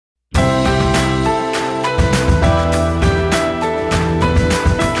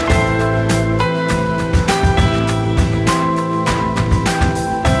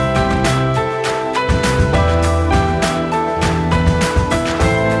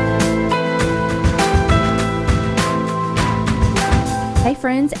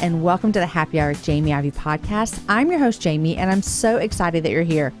friends, and welcome to the Happy Hour with Jamie Ivey podcast. I'm your host, Jamie, and I'm so excited that you're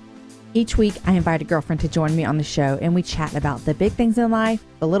here. Each week, I invite a girlfriend to join me on the show, and we chat about the big things in life,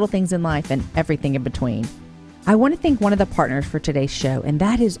 the little things in life, and everything in between. I want to thank one of the partners for today's show, and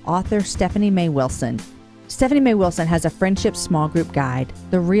that is author Stephanie Mae Wilson. Stephanie Mae Wilson has a friendship small group guide,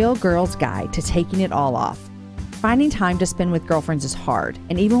 The Real Girl's Guide to Taking It All Off. Finding time to spend with girlfriends is hard,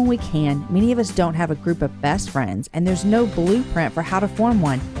 and even when we can, many of us don't have a group of best friends, and there's no blueprint for how to form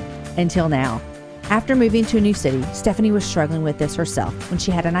one until now. After moving to a new city, Stephanie was struggling with this herself when she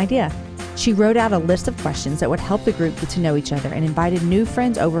had an idea. She wrote out a list of questions that would help the group get to know each other and invited new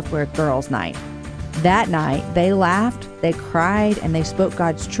friends over for a girls' night. That night, they laughed, they cried, and they spoke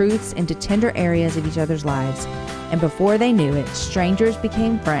God's truths into tender areas of each other's lives. And before they knew it, strangers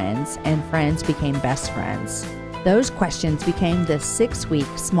became friends, and friends became best friends. Those questions became the 6-week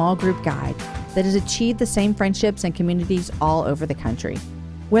small group guide that has achieved the same friendships and communities all over the country.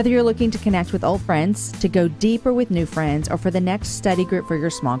 Whether you're looking to connect with old friends, to go deeper with new friends, or for the next study group for your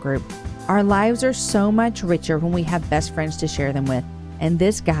small group, our lives are so much richer when we have best friends to share them with, and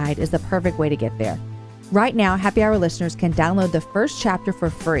this guide is the perfect way to get there. Right now, Happy Hour listeners can download the first chapter for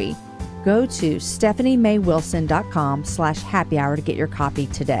free. Go to stephaniemaywilson.com/happy hour to get your copy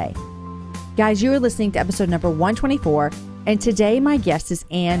today. Guys, you are listening to episode number 124, and today my guest is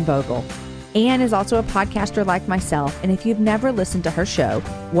Ann Bogel. Ann is also a podcaster like myself, and if you've never listened to her show,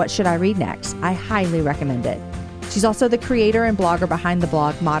 What Should I Read Next? I highly recommend it. She's also the creator and blogger behind the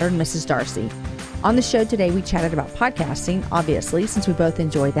blog Modern Mrs. Darcy. On the show today, we chatted about podcasting, obviously, since we both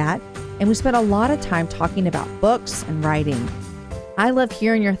enjoy that, and we spent a lot of time talking about books and writing. I love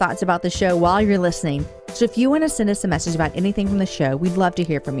hearing your thoughts about the show while you're listening, so if you want to send us a message about anything from the show, we'd love to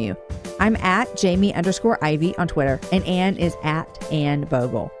hear from you. I'm at Jamie_Ivey on Twitter, and Ann is at Ann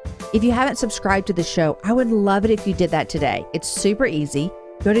Bogel. If you haven't subscribed to the show, I would love it if you did that today. It's super easy.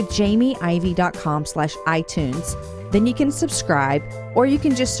 Go to jamieivey.com/iTunes. Then you can subscribe, or you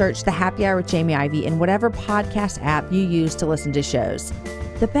can just search the Happy Hour with Jamie Ivey in whatever podcast app you use to listen to shows.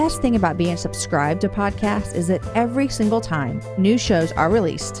 The best thing about being subscribed to podcasts is that every single time new shows are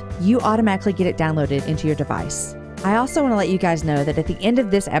released, you automatically get it downloaded into your device. I also want to let you guys know that at the end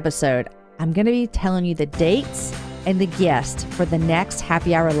of this episode, I'm going to be telling you the dates and the guest for the next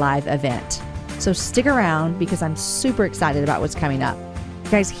Happy Hour Live event. So stick around because I'm super excited about what's coming up.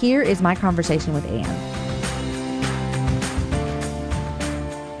 Guys, here is my conversation with Ann.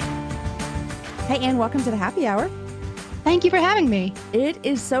 Hey, Ann, welcome to the Happy Hour. Thank you for having me. It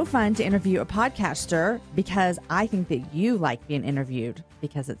is so fun to interview a podcaster because I think that you like being interviewed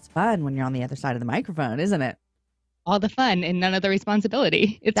because it's fun when you're on the other side of the microphone, isn't it? All the fun and none of the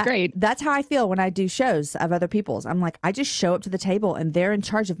responsibility. It's great. That's how I feel when I do shows of other people's. I'm like, I just show up to the table and they're in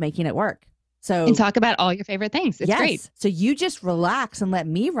charge of making it work. So and talk about all your favorite things. It's great. So you just relax and let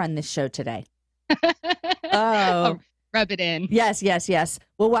me run this show today. Oh, rub it in. Yes.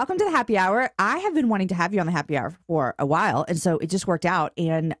 Well, welcome to the Happy Hour. I have been wanting to have you on the Happy Hour for a while, and so it just worked out.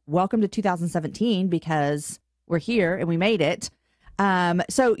 And welcome to 2017 because we're here and we made it.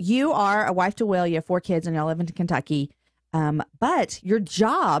 So you are a wife to Will, you have 4 kids, and y'all live in Kentucky. But your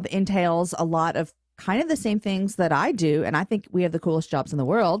job entails a lot of kind of the same things that I do, and I think we have the coolest jobs in the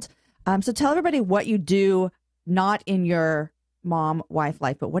world. So tell everybody what you do, not in your mom-wife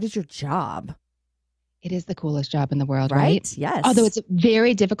life, but what is your job? It is the coolest job in the world, right? Yes. Although it's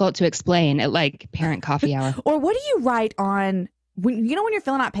very difficult to explain at like parent coffee hour. Or what do you write on when you're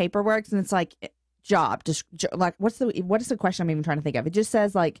filling out paperwork and it's like job, just like what is the question I'm even trying to think of? It just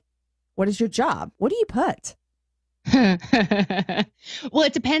says like, what is your job? What do you put? Well,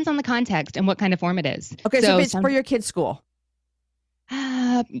 it depends on the context and what kind of form it is. Okay, so if it's for your kid's school.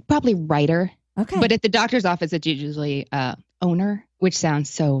 Probably writer. Okay. But at the doctor's office, it's usually owner, which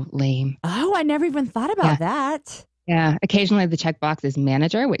sounds so lame. Oh, I never even thought about that. Yeah. Occasionally the checkbox is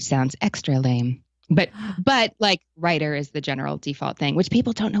manager, which sounds extra lame. But like writer is the general default thing, which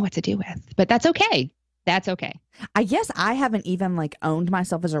people don't know what to do with. But that's okay. That's okay. I guess I haven't even like owned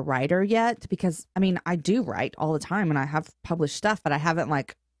myself as a writer yet because I mean, I do write all the time and I have published stuff, but I haven't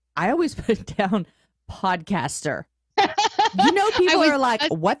I always put down podcaster. People are like,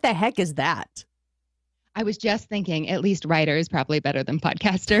 what the heck is that? I was just thinking at least writer is probably better than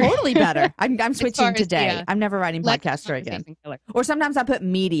podcaster. Totally better. I'm switching today. The, I'm never writing podcaster again. Or sometimes I put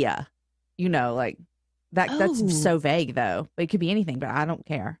media, like that. Oh. That's so vague though. It could be anything, but I don't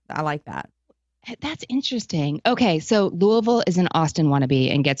care. I like that. That's interesting. Okay. So Louisville is an Austin wannabe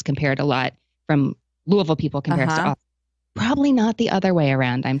and gets compared a lot from Louisville people compared to Austin. Probably not the other way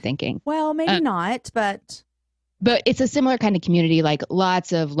around, I'm thinking. Well, maybe not, but But it's a similar kind of community, like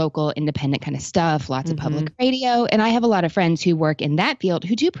lots of local independent kind of stuff, lots of public radio. And I have a lot of friends who work in that field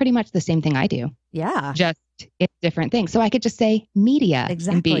who do pretty much the same thing I do. Yeah. Just it's different things. So I could just say media and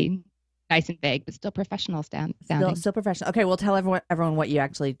Exactly. be nice and vague, but still professional sounding. Still professional. Okay, well, tell everyone what you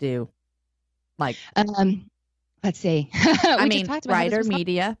actually do. Like, let's see. I mean, writer,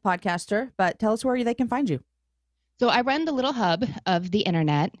 media, podcaster, but tell us where they can find you. So I run the little hub of the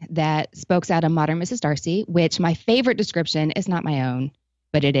internet that spokes out of Modern Mrs. Darcy, which my favorite description is not my own,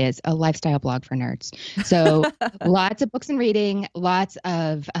 but it is a lifestyle blog for nerds. So lots of books and reading, lots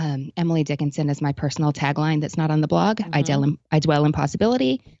of Emily Dickinson is my personal tagline that's not on the blog. I dwell in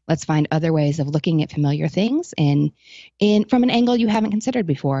possibility. Let's find other ways of looking at familiar things and from an angle you haven't considered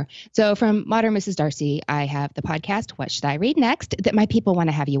before. So from Modern Mrs. Darcy, I have the podcast, What Should I Read Next? That my people want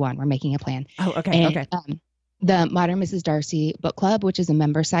to have you on. We're making a plan. Oh, okay. Okay. The Modern Mrs. Darcy Book Club, which is a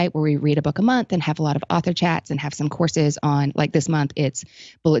member site where we read a book a month and have a lot of author chats and have some courses on, like this month, it's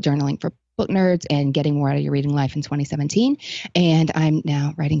bullet journaling for book nerds and getting more out of your reading life in 2017. And I'm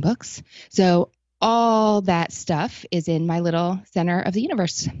now writing books. So all that stuff is in my little center of the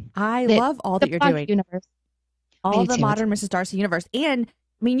universe. I love all that you're doing. Universe. All the Modern Mrs. Darcy universe. And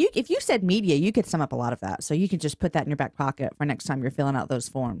I mean, if you said media, you could sum up a lot of that. So you could just put that in your back pocket for next time you're filling out those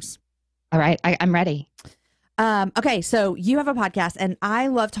forms. All right. I'm ready. Okay, so you have a podcast, and I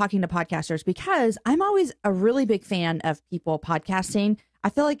love talking to podcasters because I'm always a really big fan of people podcasting. I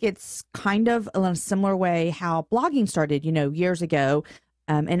feel like it's kind of in a similar way how blogging started, years ago,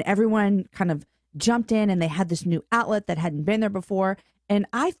 and everyone kind of jumped in and they had this new outlet that hadn't been there before. And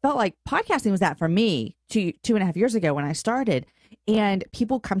I felt like podcasting was that for me 2.5 years ago when I started. And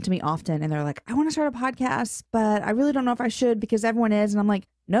people come to me often and they're like, I want to start a podcast, but I really don't know if I should because everyone is. And I'm like,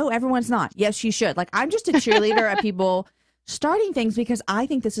 no, everyone's not. Yes, you should. Like, I'm just a cheerleader of people starting things because I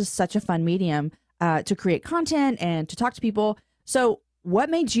think this is such a fun medium to create content and to talk to people. So what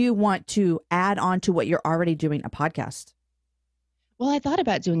made you want to add on to what you're already doing, a podcast? Well, I thought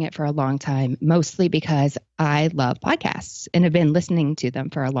about doing it for a long time, mostly because I love podcasts and have been listening to them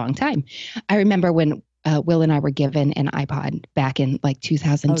for a long time. I remember when Will and I were given an iPod back in like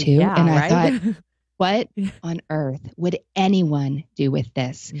 2002. And I thought, what on earth would anyone do with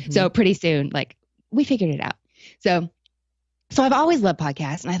this? So pretty soon, like we figured it out. So I've always loved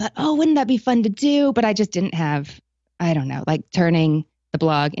podcasts and I thought, oh, wouldn't that be fun to do? But I just didn't have, I don't know, like turning the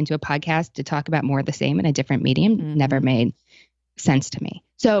blog into a podcast to talk about more of the same in a different medium never made sense to me.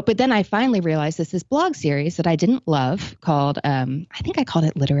 So, but then I finally realized this blog series that I didn't love called, I think I called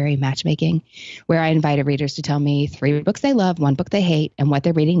it Literary Matchmaking, where I invited readers to tell me 3 books they love, 1 book they hate, and what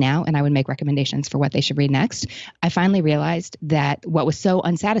they're reading now. And I would make recommendations for what they should read next. I finally realized that what was so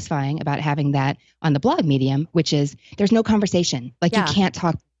unsatisfying about having that on the blog medium, which is there's no conversation, like you can't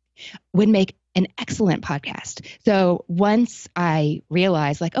talk, would make an excellent podcast. So once I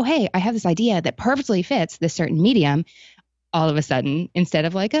realized like, oh, hey, I have this idea that perfectly fits this certain medium, all of a sudden, instead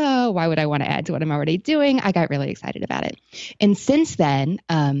of like, oh, why would I want to add to what I'm already doing? I got really excited about it. And since then,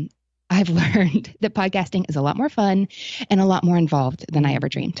 I've learned that podcasting is a lot more fun and a lot more involved than I ever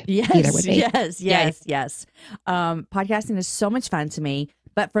dreamed. Yes. Podcasting is so much fun to me.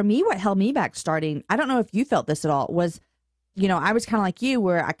 But for me, what held me back starting, I don't know if you felt this at all, was, I was kind of like you,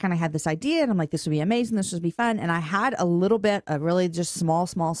 where I kind of had this idea and I'm like, this would be amazing. This would be fun. And I had a little bit of really just small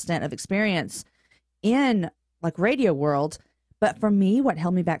stint of experience in like radio world. But for me, what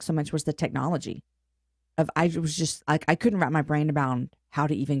held me back so much was the technology I was just like, I couldn't wrap my brain around how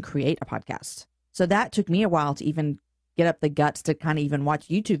to even create a podcast. So that took me a while to even get up the guts to kind of even watch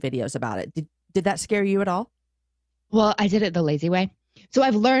YouTube videos about it. Did that scare you at all? Well, I did it the lazy way. So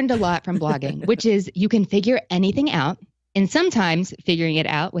I've learned a lot from blogging, which is you can figure anything out. And sometimes figuring it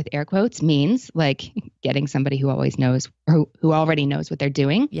out with air quotes means like getting somebody who always knows or who already knows what they're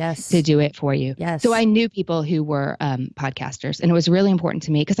doing to do it for you. Yes. So I knew people who were podcasters, and it was really important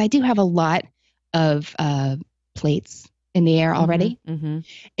to me because I do have a lot of plates in the air already. And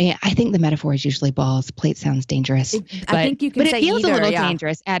I think the metaphor is usually balls. Plate sounds dangerous. I think you can say it feels either, a little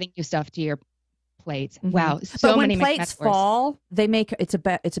dangerous adding new stuff to your plates. Wow. So but when plates fall, they make it's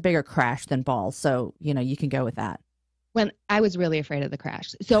a bigger crash than balls. So, you can go with that. When I was really afraid of the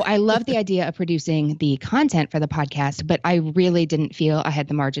crash. So I love the idea of producing the content for the podcast, but I really didn't feel I had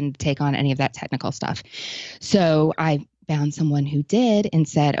the margin to take on any of that technical stuff. So I found someone who did and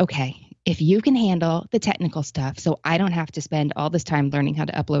said, okay, if you can handle the technical stuff, so I don't have to spend all this time learning how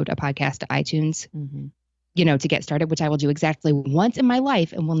to upload a podcast to iTunes, to get started, which I will do exactly once in my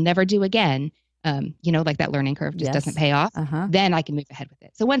life and will never do again. Like that learning curve just doesn't pay off, then I can move ahead with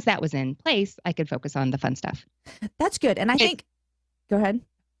it. So once that was in place, I could focus on the fun stuff. That's good. And I think, go ahead.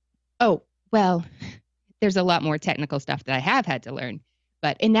 Oh, well, there's a lot more technical stuff that I have had to learn.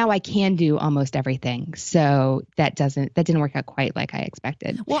 And now I can do almost everything. So that didn't work out quite like I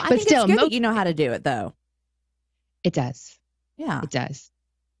expected. Well, I think it's good that you know how to do it, though. It does. Yeah. It does.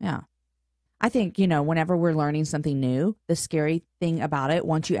 Yeah. I think, whenever we're learning something new, the scary thing about it,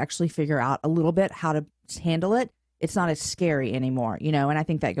 once you actually figure out a little bit how to handle it, it's not as scary anymore, and I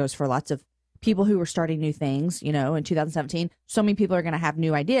think that goes for lots of people who are starting new things, in 2017. So many people are going to have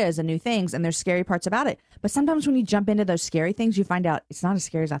new ideas and new things, and there's scary parts about it. But sometimes when you jump into those scary things, you find out it's not as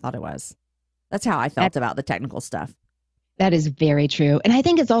scary as I thought it was. That's how I felt about the technical stuff. That is very true. And I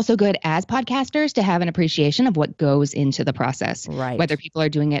think it's also good as podcasters to have an appreciation of what goes into the process. Right. Whether people are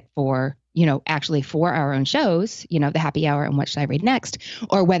doing it for, actually for our own shows, the happy hour and what should I read next,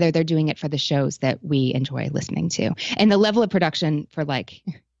 or whether they're doing it for the shows that we enjoy listening to. And the level of production for like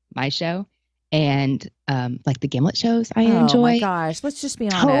my show and like the Gimlet shows I enjoy. Oh my gosh, let's just be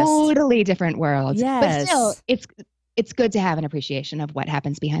honest. Totally different worlds. Yes. But still, it's good to have an appreciation of what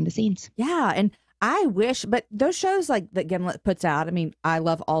happens behind the scenes. Yeah. And I wish, but those shows like that Gimlet puts out, I mean, I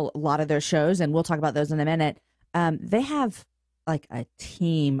love a lot of their shows, and we'll talk about those in a minute. They have like a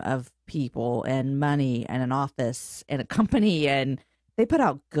team of people and money and an office and a company, and they put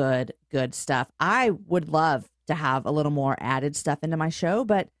out good stuff. I would love to have a little more added stuff into my show,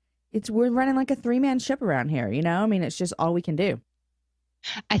 but we're running like a 3-man ship around here, I mean, it's just all we can do.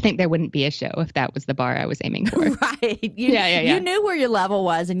 I think there wouldn't be a show if that was the bar I was aiming for. Right. You knew where your level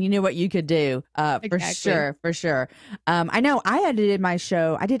was, and you knew what you could do. Exactly. For sure. I know I edited my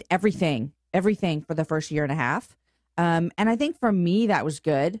show. I did everything for the first year and a half. And I think for me, that was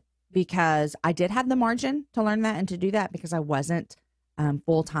good because I did have the margin to learn that and to do that because I wasn't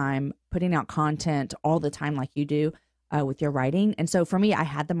full-time putting out content all the time like you do with your writing. And so for me, I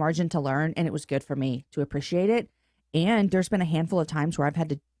had the margin to learn, and it was good for me to appreciate it. And there's been a handful of times where I've had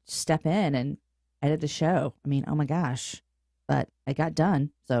to step in and edit the show. I mean, oh my gosh, but it got done.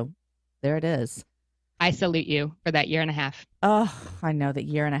 So there it is. I salute you for that year and a half. Oh, I know, that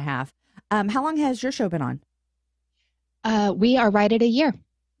year and a half. How long has your show been on? We are right at a year.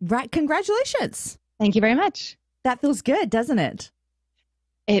 Right. Congratulations. Thank you very much. That feels good, doesn't it?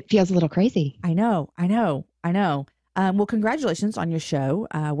 It feels a little crazy. I know. Well, congratulations on your show.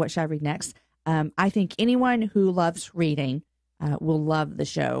 What should I read next? I think anyone who loves reading will love the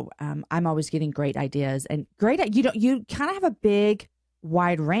show. I'm always getting great ideas, and you kind of have a big,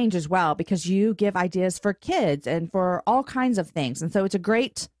 wide range as well because you give ideas for kids and for all kinds of things. And so it's a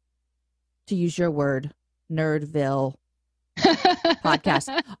great, to use your word, Nerdville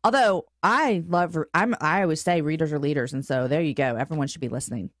podcast. Although I always say readers are leaders. And so there you go. Everyone should be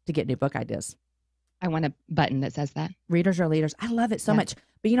listening to get new book ideas. I want a button that says that. Readers are leaders. I love it so much.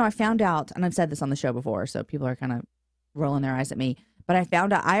 But, I found out, and I've said this on the show before, so people are kind of rolling their eyes at me. But I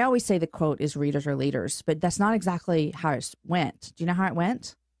found out, I always say the quote is readers are leaders, but that's not exactly how it went. Do you know how it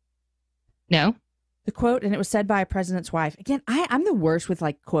went? No. The quote, and it was said by a president's wife. Again, I'm the worst with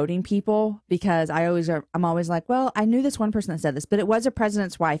like quoting people because I'm always like, well, I knew this one person that said this, but it was a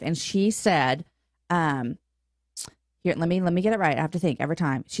president's wife. And she said, here, let me get it right. I have to think every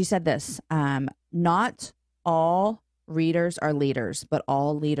time. She said this, not all readers are leaders, but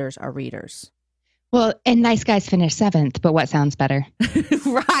all leaders are readers. Well, and nice guys finish 7th, but what sounds better?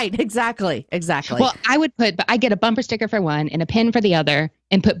 Right. Exactly. Well, I get a bumper sticker for one and a pin for the other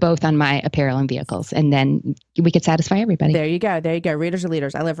and put both on my apparel and vehicles. And then we could satisfy everybody. There you go. Readers are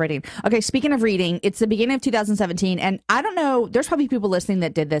leaders. I love reading. Okay. Speaking of reading, it's the beginning of 2017. And I don't know, there's probably people listening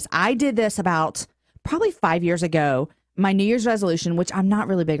that did this. I did this about probably 5 years ago. My New Year's resolution, which I'm not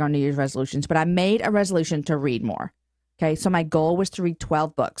really big on New Year's resolutions, but I made a resolution to read more. Okay. So my goal was to read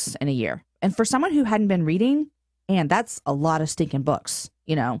 12 books in a year. And for someone who hadn't been reading, and that's a lot of stinking books,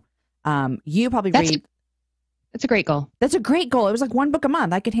 you probably read. That's a great goal. That's a great goal. It was like one book a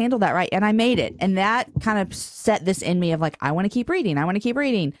month. I could handle that, right? And I made it. And that kind of set this in me of like, I want to keep reading.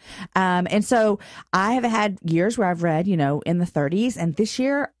 And so I have had years where I've read, in the 30s. And this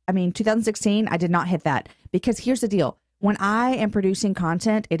year, 2016, I did not hit that. Because here's the deal. When I am producing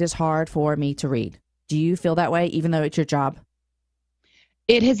content, it is hard for me to read. Do you feel that way, even though it's your job?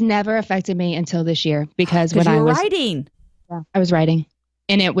 It has never affected me until this year because when I was writing. Yeah, I was writing.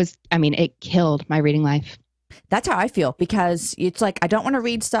 And it killed my reading life. That's how I feel because it's like, I don't want to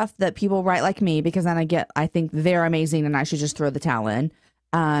read stuff that people write like me because then I think they're amazing and I should just throw the towel in.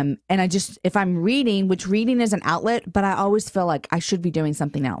 And if I'm reading, which reading is an outlet, but I always feel like I should be doing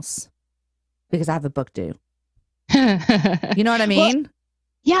something else because I have a book due. You know what I mean? Well,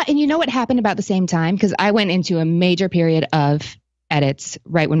 yeah. And you know what happened about the same time? Because I went into a major period of edits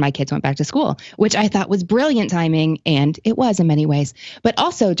right when my kids went back to school, which I thought was brilliant timing. And it was in many ways. But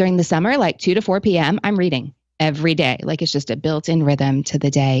also during the summer, like 2 to 4 p.m., I'm reading every day. Like it's just a built-in rhythm to the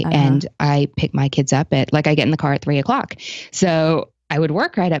day. And I pick my kids up I get in the car at 3 o'clock. So I would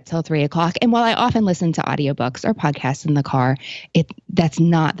work right up till 3 o'clock. And while I often listen to audiobooks or podcasts in the car, that's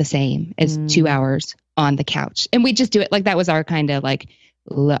not the same as 2 hours on the couch. And we just do it like that was our kind of like,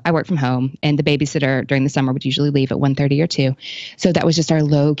 I work from home and the babysitter during the summer would usually leave at 1:30 or 2. So that was just our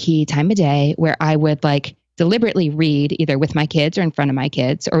low key time of day where I would like deliberately read either with my kids or in front of my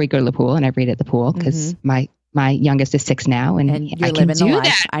kids, or we go to the pool and I read at the pool because my youngest is 6 now and you're I can living do the life.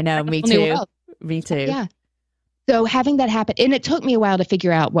 that. I know, me too. Me too. Yeah. So having that happen, and it took me a while to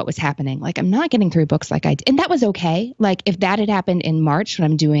figure out what was happening. Like I'm not getting through books like I did. And that was okay. Like if that had happened in March, when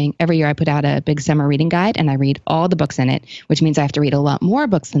I'm doing every year, I put out a big summer reading guide and I read all the books in it, which means I have to read a lot more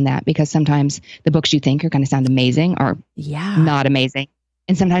books than that because sometimes the books you think are going to sound amazing are not amazing.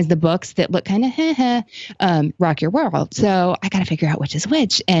 And sometimes the books that look kind of rock your world. So I got to figure out which is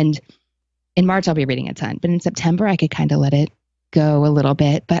which. And in March, I'll be reading a ton, but in September, I could kind of let it go a little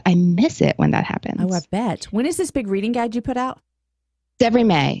bit, but I miss it when that happens. Oh, I bet. When is this big reading guide you put out? It's every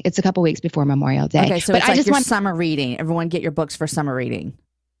May. It's a couple weeks before Memorial Day. Okay, so but I just want summer reading. Everyone get your books for summer reading.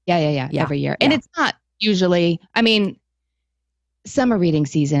 Yeah. Every year. And it's not usually, I mean, summer reading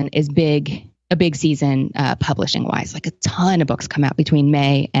season is a big season publishing wise. Like a ton of books come out between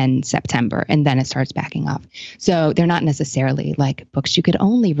May and September, and then it starts backing off. So they're not necessarily like books you could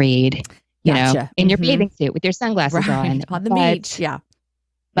only read you know, in your bathing suit with your sunglasses on the beach. Yeah.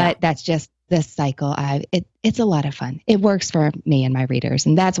 But that's just the cycle. It's a lot of fun. It works for me and my readers.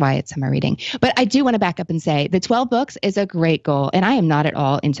 And that's why it's summer reading. But I do want to back up and say the 12 books is a great goal. And I am not at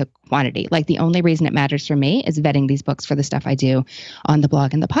all into quantity. Like the only reason it matters for me is vetting these books for the stuff I do on the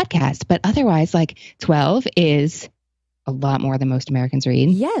blog and the podcast. But otherwise, like 12 is a lot more than most Americans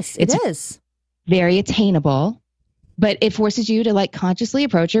read. Yes, it is. Very attainable. But it forces you to like consciously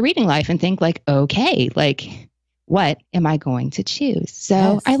approach your reading life and think like, okay, like what am I going to choose?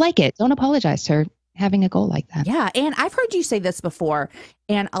 So I like it. Don't apologize for having a goal like that. Yeah. And I've heard you say this before,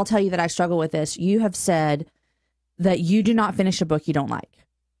 and I'll tell you that I struggle with this. You have said that you do not finish a book you don't like.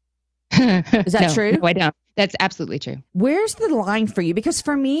 Is that true? No, I don't. That's absolutely true. Where's the line for you? Because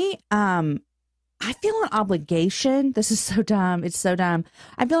for me, I feel an obligation. This is so dumb. It's so dumb.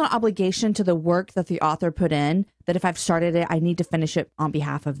 I feel an obligation to the work that the author put in, that if I've started it, I need to finish it on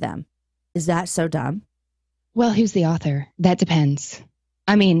behalf of them. Is that so dumb? Well, who's the author? That depends.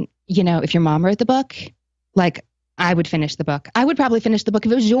 I mean, you know, if your mom wrote the book, like I would finish the book. I would probably finish the book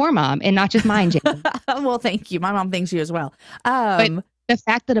if it was your mom and not just mine, Jamie. Well, thank you. My mom thinks you as well. But the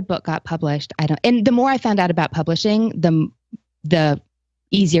fact that a book got published, and the more I found out about publishing, the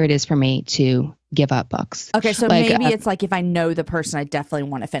easier it is for me to give up books. Okay, so like, maybe it's like if I know the person, I definitely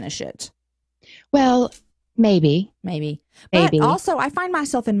want to finish it. Well, maybe. But also, I find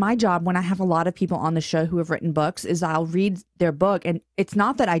myself in my job when I have a lot of people on the show who have written books, is I'll read their book, and it's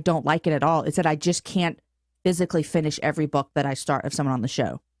not that I don't like it at all. It's that I just can't physically finish every book that I start of someone on the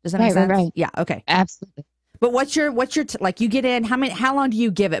show. Does that make sense? Right. Yeah. Okay. Absolutely. But what's your like? You get in. How long do you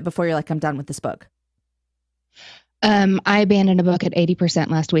give it before you're like, I'm done with this book? I abandoned a book at 80%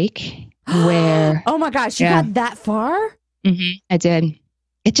 last week. Where? Oh my gosh, you got that far? Mm-hmm, I did.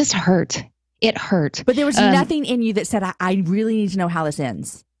 It just hurt. It hurt. But there was nothing in you that said, I really need to know how this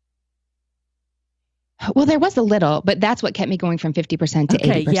ends. Well, there was a little, but that's what kept me going from 50% to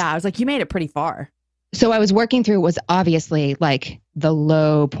 80%. Yeah, I was like, you made it pretty far. So I was working through, was obviously like the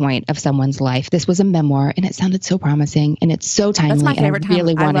low point of someone's life. This was a memoir, and it sounded so promising, and it's so timely. That's my favorite I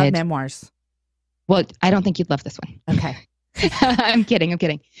really I love memoirs. Well, I don't think you'd love this one. Okay. I'm kidding.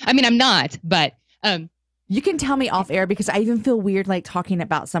 I mean, I'm not, but you can tell me off air, because I even feel weird like talking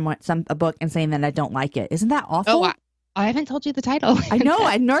about a book and saying that I don't like it. Isn't that awful? Oh, I haven't told you the title. I know.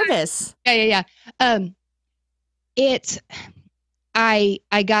 I'm nervous. Yeah. I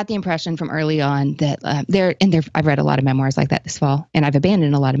got the impression from early on that I've read a lot of memoirs like that this fall, and I've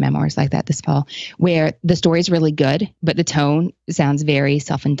abandoned a lot of memoirs like that this fall, where the story's really good, but the tone sounds very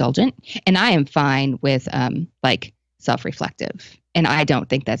self-indulgent. And I am fine with like self-reflective. And I don't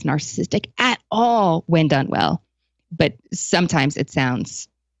think that's narcissistic at all when done well. But sometimes it just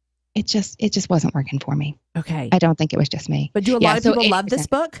wasn't working for me. Okay. I don't think it was just me. But do a lot of people love this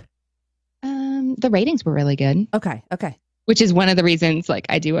book? The ratings were really good. Okay. Which is one of the reasons like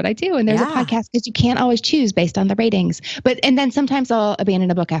I do what I do. And there's a podcast because you can't always choose based on the ratings. And then sometimes I'll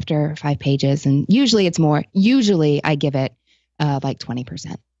abandon a book after 5 pages. And usually it's more. Usually I give it like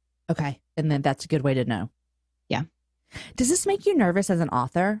 20%. Okay. And then that's a good way to know. Yeah. Does this make you nervous as an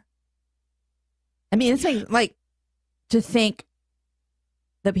author? I mean, it's like to think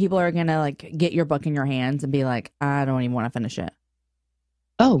that people are going to like get your book in your hands and be like, I don't even want to finish it?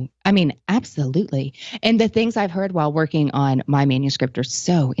 Oh, I mean, absolutely. And the things I've heard while working on my manuscript are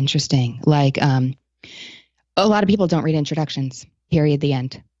so interesting. Like, a lot of people don't read introductions, period, the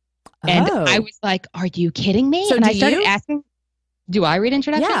end. And I was like, are you kidding me? So and I started asking, do I read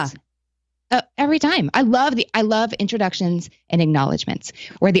introductions? Yeah. Every time. I love introductions and acknowledgments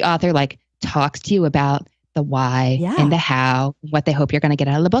where the author like talks to you about the why and the how, what they hope you're going to get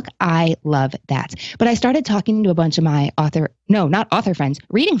out of the book. I love that. But I started talking to a bunch of my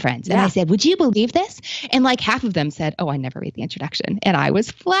reading friends. And I said, would you believe this? And like half of them said, oh, I never read the introduction. And I was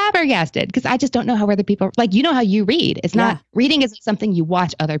flabbergasted because I just don't know how other people, like, you know how you read. It's not, reading isn't something you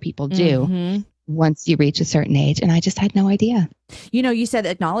watch other people do once you reach a certain age. And I just had no idea. You know, you said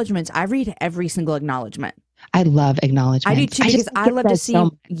acknowledgments. I read every single acknowledgement. I love acknowledgments. I do too, because I love to see,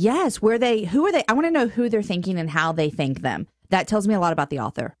 who are they? I want to know who they're thinking and how they think them. That tells me a lot about the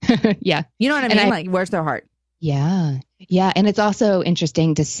author. Yeah. You know what I mean? Like, where's their heart? Yeah. Yeah. And it's also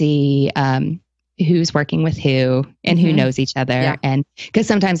interesting to see who's working with who and who knows each other. Yeah. And because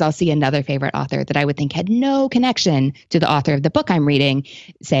sometimes I'll see another favorite author that I would think had no connection to the author of the book I'm reading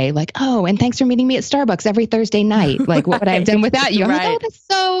say like, oh, and thanks for meeting me at Starbucks every Thursday night. Like, what would I have done without you? I'm like, oh, that's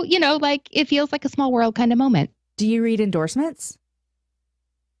so, like it feels like a small world kind of moment. Do you read endorsements?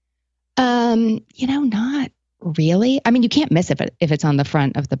 Not really. I mean, you can't miss it if it's on the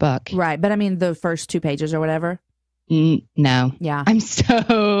front of the book. Right. But I mean, the first 2 pages or whatever. No. Yeah.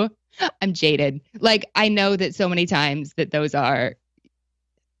 I'm jaded. Like, I know that so many times that those are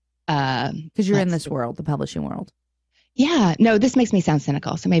because you're in this world, the publishing world. Yeah. No, this makes me sound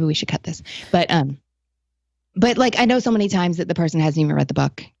cynical, so maybe we should cut this. But like, I know so many times that the person hasn't even read the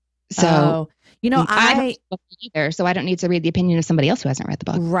book. So I don't read the book either, so I don't need to read the opinion of somebody else who hasn't read the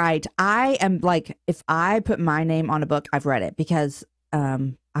book. Right. I am like, if I put my name on a book, I've read it, because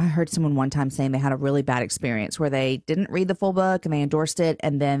I heard someone one time saying they had a really bad experience where they didn't read the full book and they endorsed it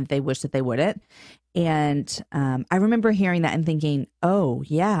and then they wished that they wouldn't. And I remember hearing that and thinking, oh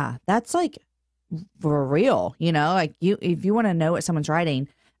yeah, that's like for real, like if you want to know what someone's writing,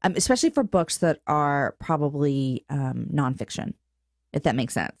 especially for books that are probably nonfiction, if that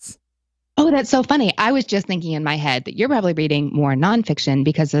makes sense. Oh, that's so funny. I was just thinking in my head that you're probably reading more nonfiction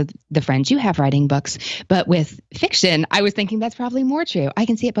because of the friends you have writing books. But with fiction, I was thinking that's probably more true. I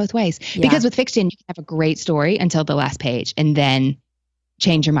can see it both ways. Yeah. Because with fiction, you can have a great story until the last page and then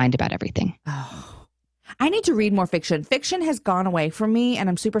change your mind about everything. Oh, I need to read more fiction. Fiction has gone away from me, and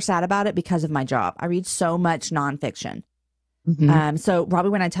I'm super sad about it because of my job. I read so much nonfiction. So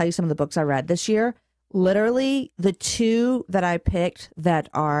probably when I tell you some of the books I read this year, literally the 2 that I picked that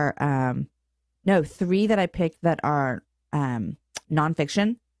are 3 that I picked that are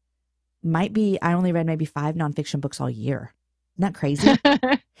nonfiction might be, I only read maybe 5 nonfiction books all year. Isn't that crazy?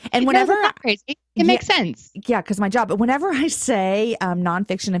 And whenever not crazy, it makes sense. Yeah, because my job. But whenever I say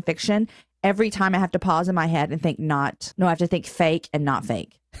nonfiction and fiction, every time I have to pause in my head and think I have to think fake and not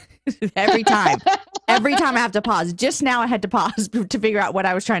fake. Every time I have to pause. Just now I had to pause to figure out what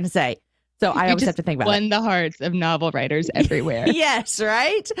I was trying to say. So I always have to think about it. Won the hearts of novel writers everywhere. Yes,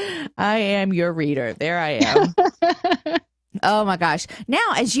 right? I am your reader. There I am. Oh my gosh. Now,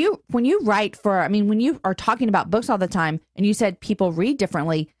 when you write when you are talking about books all the time and you said people read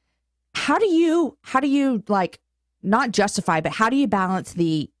differently, how do you like not justify, but how do you balance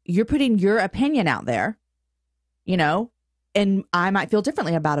you're putting your opinion out there, and I might feel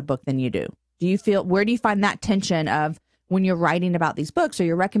differently about a book than you do. Where do you find that tension of when you're writing about these books or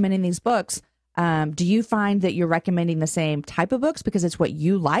you're recommending these books? Do you find that you're recommending the same type of books because it's what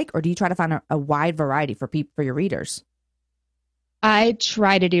you like, or do you try to find a wide variety for your readers? I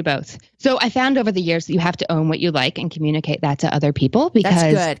try to do both. So I found over the years that you have to own what you like and communicate that to other people, because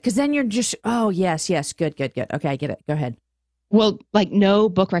that's good. Because then you're just, oh yes, good. Okay, I get it. Go ahead. Well, like no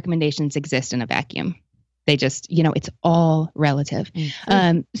book recommendations exist in a vacuum. They just, it's all relative.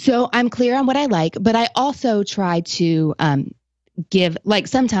 So I'm clear on what I like, but I also try to give, like,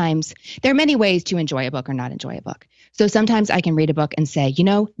 sometimes there are many ways to enjoy a book or not enjoy a book. So sometimes I can read a book and say,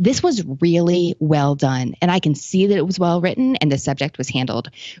 this was really well done. And I can see that it was well written and the subject was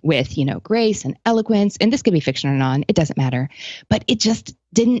handled with, grace and eloquence. And this could be fiction or non, it doesn't matter. But it just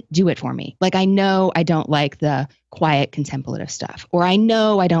didn't do it for me. Like, I know I don't like the quiet contemplative stuff, or I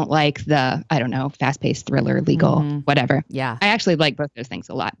know I don't like the, fast-paced thriller, legal, whatever. Yeah. I actually like both those things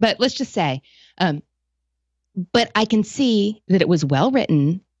a lot. But let's just say, but I can see that it was well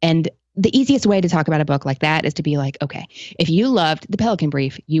written. And the easiest way to talk about a book like that is to be like, okay, if you loved The Pelican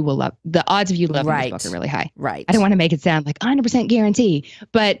Brief, you will love, the odds of you loving this book are really high. Right. I don't want to make it sound like 100% guarantee,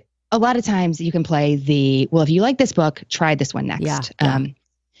 but a lot of times you can play if you like this book, try this one next. Yeah.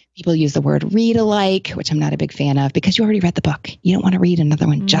 People use the word read alike, which I'm not a big fan of because you already read the book. You don't want to read another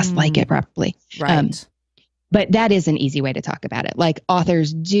one just like it probably. Right. But that is an easy way to talk about it. Like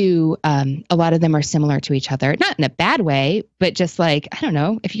authors do, a lot of them are similar to each other, not in a bad way, but just like, I don't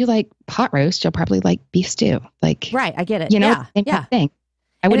know, if you like pot roast, you'll probably like beef stew. Like, right. I get it. You know, yeah. same kind of thing.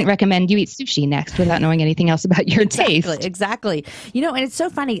 I wouldn't recommend you eat sushi next without knowing anything else about your taste. Exactly. You know, and it's so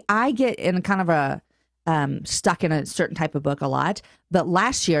funny. I get in kind of a stuck in a certain type of book a lot. But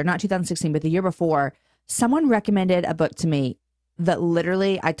last year, not 2016, but the year before, someone recommended a book to me that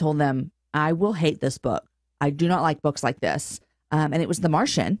literally I told them, I will hate this book. I do not like books like this. And it was The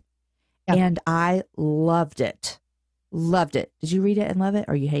Martian. Yeah. And I loved it. Loved it. Did you read it and love it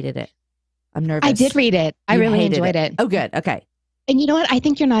or you hated it? I'm nervous. I did read it. I really enjoyed it. Oh, good. Okay. And you know what? I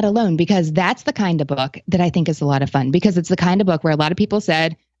think you're not alone because that's the kind of book that I think is a lot of fun because it's the kind of book where a lot of people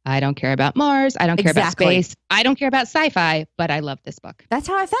said, I don't care about Mars. I don't care about space. I don't care about sci-fi, but I love this book. That's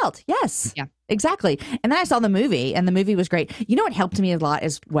how I felt. Yes. Yeah. Exactly. And then I saw the movie and the movie was great. You know what helped me a lot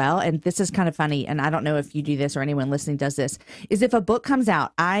as well? And this is kind of funny. And I don't know if you do this or anyone listening does this, is if a book comes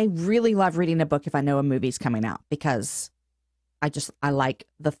out, I really love reading a book if I know a movie's coming out because I like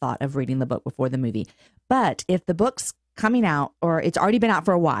the thought of reading the book before the movie. But if the book's coming out or it's already been out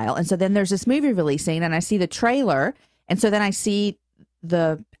for a while, and so then there's this movie releasing and I see the trailer, and so then I see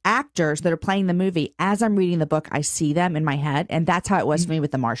the actors that are playing the movie as I'm reading the book, I see them in my head, and that's how it was for me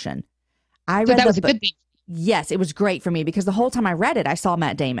with The Martian. I read that was a good thing. Yes, it was great for me because the whole time I read it, I saw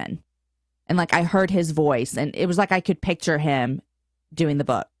Matt Damon, and like I heard his voice, and it was like I could picture him doing the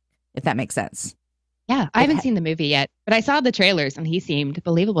book, if that makes sense. Yeah, I haven't seen the movie yet, but I saw the trailers and he seemed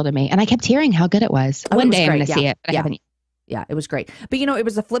believable to me, and I kept hearing how good it was. One day I'm going to see it, but I haven't. Yeah, it was great. But you know, it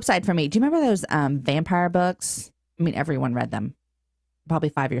was the flip side for me. Do you remember those vampire books? I mean, everyone read them. Probably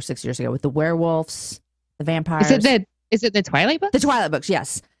 5 or 6 years ago with the werewolves, the vampires. Is it the Twilight books? The Twilight books,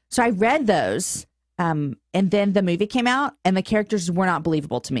 yes. So I read those, and then the movie came out, and the characters were not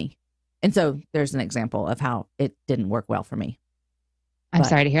believable to me. And so there's an example of how it didn't work well for me. I'm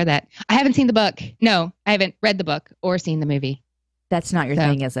sorry to hear that. I haven't seen the book. No, I haven't read the book or seen the movie. That's not your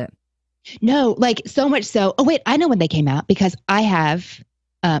thing, is it? No, like so much so. Oh, wait, I know when they came out because I have,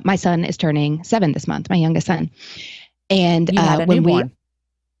 my son is turning 7 this month, my youngest son. And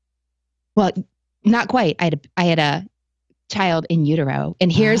well, not quite. I had a child in utero. And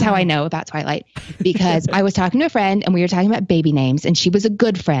here's how I know about Twilight, because I was talking to a friend and we were talking about baby names, and she was a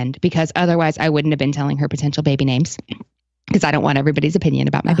good friend because otherwise I wouldn't have been telling her potential baby names because I don't want everybody's opinion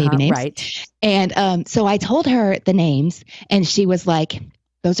about my baby names. Right. And so I told her the names and she was like,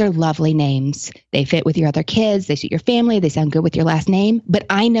 those are lovely names. They fit with your other kids. They suit your family. They sound good with your last name. But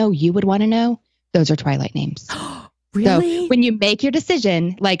I know you would want to know those are Twilight names. Really? So when you make your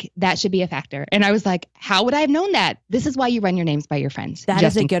decision, like that should be a factor. And I was like, how would I have known that? This is why you run your names by your friends. That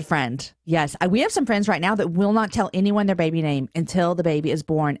is a good friend. Yes. We have some friends right now that will not tell anyone their baby name until the baby is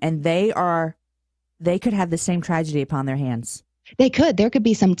born. And they could have the same tragedy upon their hands. They could. There could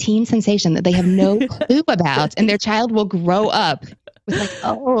be some teen sensation that they have no clue about. And their child will grow up with like,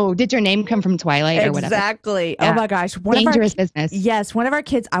 oh, did your name come from Twilight or whatever? Exactly. Yeah. Oh my gosh. Dangerous business. Yes. One of our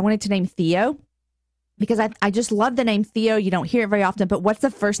kids, I wanted to name Theo. Because I just love the name Theo. You don't hear it very often. But what's the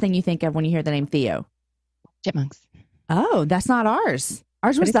first thing you think of when you hear the name Theo? Chipmunks. Oh, that's not ours.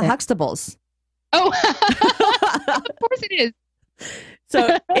 Ours was the Huxtables. Oh, of course it is.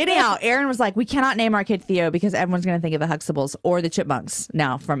 So anyhow, Aaron was like, we cannot name our kid Theo because everyone's going to think of the Huxtables or the Chipmunks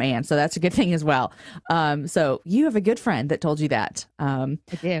now from Anne. So that's a good thing as well. So you have a good friend that told you that. I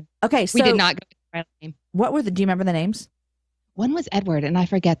do. Okay. So we did not go with the name. What were do you remember the names? One was Edward and I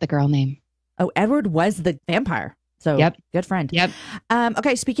forget the girl name. Oh, Edward was the vampire. So good friend. Yep.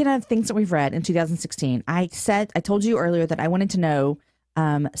 Okay. Speaking of things that we've read in 2016, I told you earlier that I wanted to know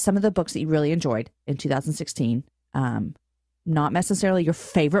some of the books that you really enjoyed in 2016. Not necessarily your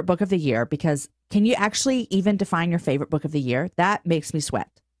favorite book of the year, because can you actually even define your favorite book of the year? That makes me sweat.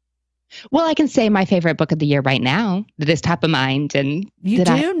 Well, I can say my favorite book of the year right now that is top of mind. And you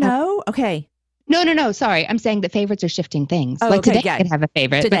do know? Okay. No. Sorry. I'm saying that favorites are shifting things. Oh, like okay, today I could have a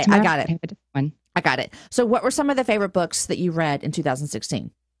favorite. Today, but I got it. I have a different one. I got it. So what were some of the favorite books that you read in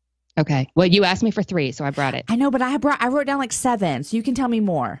 2016? Okay. Well, you asked me for 3, so I brought it. I know, but I wrote down like 7, so you can tell me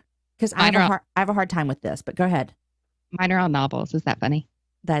more. Because I have a hard time with this, but go ahead. Mine are all novels. Is that funny?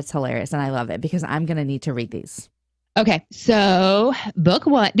 That's hilarious, and I love it because I'm going to need to read these. Okay, so book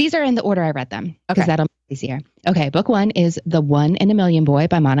 1. These are in the order I read them. Okay. That'll make it easier. Okay, book 1 is The 1 in a Million Boy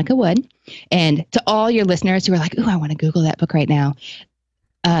by Monica Wood. And to all your listeners who are like, ooh, I want to Google that book right now.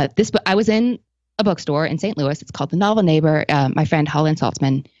 This book, I was in a bookstore in St. Louis. It's called The Novel Neighbor. My friend Holland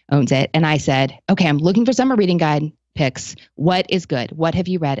Saltzman owns it. And I said, okay, I'm looking for summer reading guide. picks what is good. What have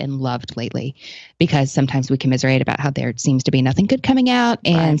you read and loved lately? Because sometimes we commiserate about how there seems to be nothing good coming out.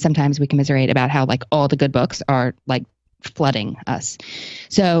 And sometimes we commiserate about how like all the good books are like flooding us.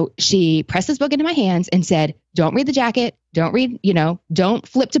 So she pressed this book into my hands and said, don't read the jacket. Don't read, don't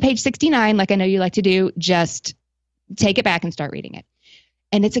flip to page 69 like I know you like to do. Just take it back and start reading it.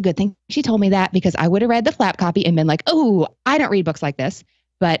 And it's a good thing she told me that, because I would have read the flap copy and been like, oh, I don't read books like this.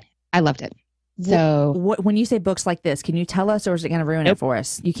 But I loved it. So when you say books like this, can you tell us, or is it going to ruin it for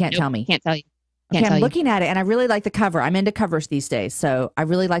us? You can't tell me. Can't tell you. Okay, I'm looking at it and I really like the cover. I'm into covers these days. So I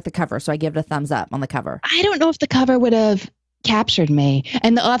really like the cover. So I give it a thumbs up on the cover. I don't know if the cover would have captured me.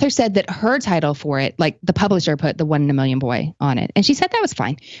 And the author said that her title for it, like the publisher put The One in a Million Boy on it. And she said that was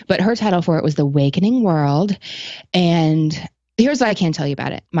fine. But her title for it was The Awakening World. And here's what I can tell you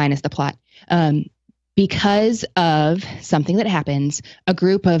about it, minus the plot. Because of something that happens, a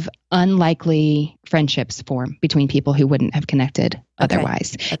group of unlikely friendships form between people who wouldn't have connected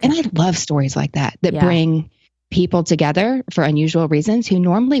otherwise. Okay. And I love stories like that bring people together for unusual reasons who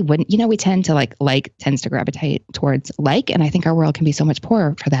normally wouldn't. We tend to like tends to gravitate towards like, and I think our world can be so much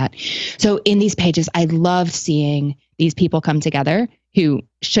poorer for that. So in these pages, I loved seeing these people come together who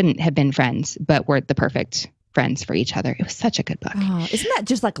shouldn't have been friends, but were the perfect friends for each other. It was such a good book. Oh, isn't that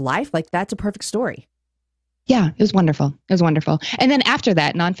just like life? Like that's a perfect story. Yeah, it was wonderful. It was wonderful. And then after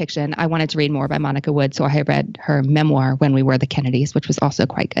that, nonfiction, I wanted to read more by Monica Wood. So I read her memoir, When We Were the Kennedys, which was also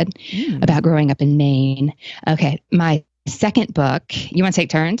quite good, about growing up in Maine. Okay, my second book. You want to take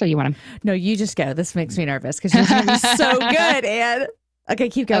turns or you want to? No, you just go. This makes me nervous because yours is going to be so good, Anne. Okay,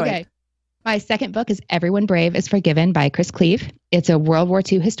 keep going. Okay. My second book is Everyone Brave is Forgiven by Chris Cleave. It's a World War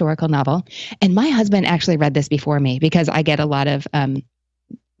II historical novel. And my husband actually read this before me because I get a lot of...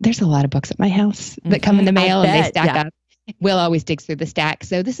 there's a lot of books at my house that come in the mail and they stack up. Will always digs through the stack.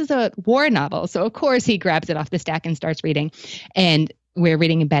 So this is a war novel. So of course he grabs it off the stack and starts reading. And we're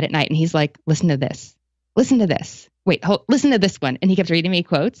reading in bed at night and he's like, listen to this. Listen to this. Wait, listen to this one. And he kept reading me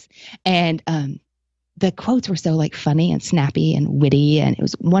quotes. And the quotes were so like funny and snappy and witty. And it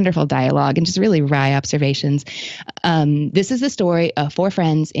was wonderful dialogue and just really wry observations. This is the story of 4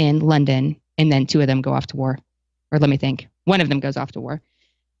 friends in London. And then 2 of them go off to war. Or let me think. One of them goes off to war.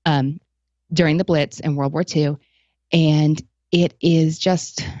 During the Blitz in World War II. And it is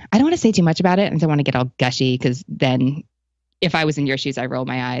just, I don't want to say too much about it. I don't want to get all gushy because then if I was in your shoes, I roll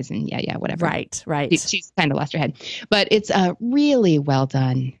my eyes and yeah, whatever. Right. She's kind of lost her head. But it's really well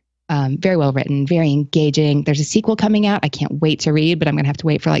done. Very well written, very engaging. There's a sequel coming out. I can't wait to read, but I'm going to have to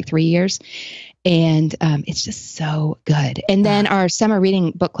wait for like 3 years. And it's just so good. And then our summer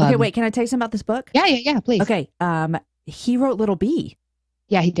reading book club. Okay, wait, can I tell you something about this book? Yeah, please. Okay. He wrote Little Bee.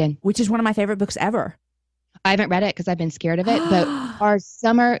 Yeah, he did. Which is one of my favorite books ever. I haven't read it because I've been scared of it, but our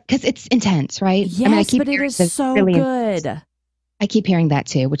summer, because it's intense, right? Yes, but it is so really good. I keep hearing that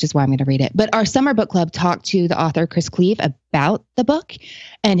too, which is why I'm going to read it. But our summer book club talked to the author, Chris Cleave, about the book,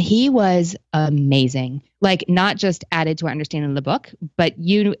 and he was amazing. Like, not just added to our understanding of the book, but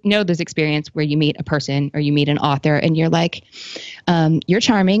those experience where you meet a person or you meet an author and you're like, you're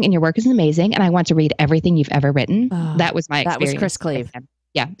charming and your work is amazing, and I want to read everything you've ever written. That was my experience. That was Chris Cleave.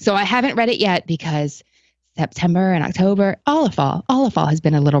 Yeah. So I haven't read it yet because September and October, all of fall has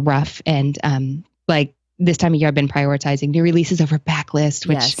been a little rough. And like this time of year, I've been prioritizing new releases over backlist,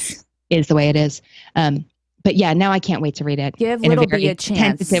 which is the way it is. But yeah, now I can't wait to read it. Give Little Bee a chance.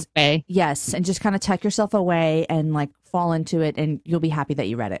 Tentative way. Yes. And just kind of tuck yourself away and like fall into it and you'll be happy that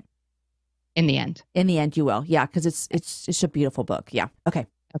you read it. In the end. In the end, you will. Yeah. Because it's a beautiful book. Yeah. Okay.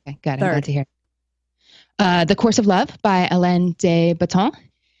 Okay. Good. I'm glad to hear. The Course of Love by Alain de Botton.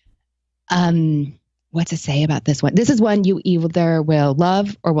 What to say about this one? This is one you either will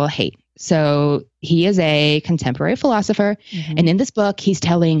love or will hate. So he is a contemporary philosopher. Mm-hmm. And in this book, he's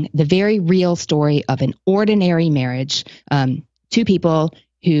telling the very real story of an ordinary marriage. 2 people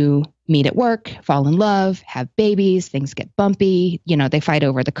who meet at work, fall in love, have babies, things get bumpy. They fight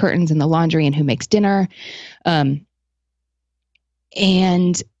over the curtains and the laundry and who makes dinner. And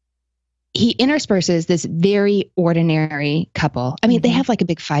he intersperses this very ordinary couple. I mean, they have like a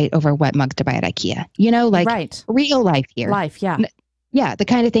big fight over what mugs to buy at IKEA, like real life here. Life, yeah. Yeah, the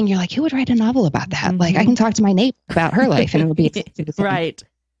kind of thing you're like, who would write a novel about that? Mm-hmm. Like, I can talk to my neighbor about her life and it'll be right.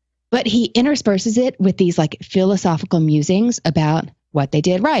 But he intersperses it with these like philosophical musings about what they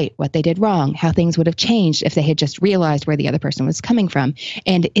did right, what they did wrong, how things would have changed if they had just realized where the other person was coming from.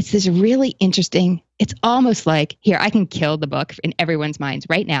 And it's this really interesting, it's almost like, here, I can kill the book in everyone's minds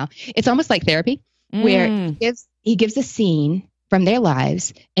right now. It's almost like therapy, where he gives a scene from their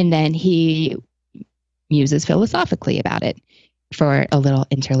lives and then he muses philosophically about it for a little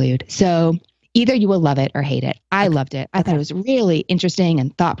interlude. So Either you will love it or hate it. I loved it. I thought it was really interesting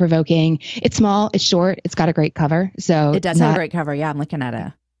and thought-provoking. It's small, it's short, it's got a great cover. So it does have a great cover. Yeah, I'm looking at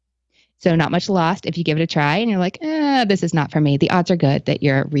it. So not much lost if you give it a try and you're like, this is not for me. The odds are good that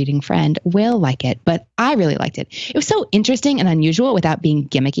your reading friend will like it. But I really liked it. It was so interesting and unusual without being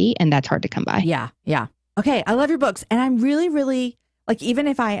gimmicky, and that's hard to come by. Yeah, yeah. Okay, I love your books. And I'm really, really, like, even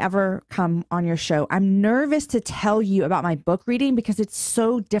if I ever come on your show, I'm nervous to tell you about my book reading because it's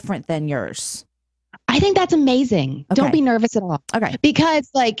so different than yours. I think that's amazing. Okay. Don't be nervous at all. Okay. Because,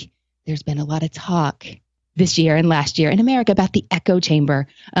 like, there's been a lot of talk this year and last year in America about the echo chamber.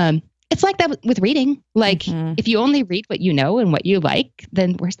 It's like that with reading. Like, if you only read what you know and what you like,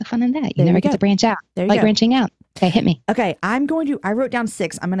 then where's the fun in that? You never get to branch out. There you like go. Branching out. Okay, hit me. Okay, I wrote down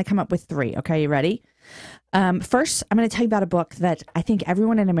 6. I'm going to come up with 3. Okay, you ready? First, I'm going to tell you about a book that I think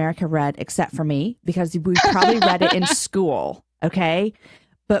everyone in America read except for me, because we probably read it in school. Okay.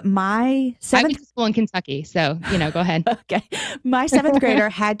 But my I went to school in Kentucky, so, go ahead. Okay. My 7th grader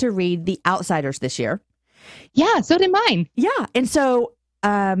had to read The Outsiders this year. Yeah, so did mine. Yeah. And so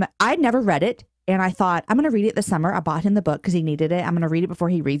I'd never read it, and I thought, I'm going to read it this summer. I bought him the book because he needed it. I'm going to read it before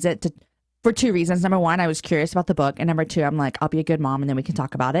he reads it for 2 reasons. Number 1, I was curious about the book. And number 2, I'm like, I'll be a good mom and then we can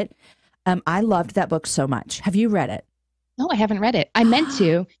talk about it. I loved that book so much. Have you read it? No, I haven't read it. I meant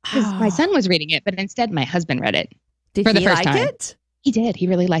to because my son was reading it, but instead my husband read it. Did for the he first like time. it? He did. He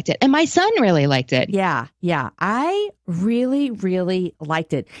really liked it. And my son really liked it. Yeah. Yeah. I really, really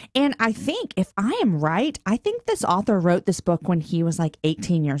liked it. And I think, if I am right, I think this author wrote this book when he was like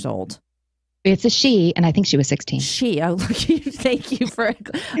 18 years old. It's a she, and I think she was 16. She. Oh, look, thank you for.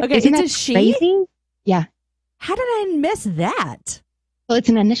 Okay, Isn't it's a she. Crazy? Yeah. How did I miss that? Well, it's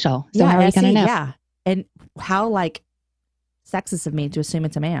an initial. So how are you going to know? Yeah. And how, like, sexist of me to assume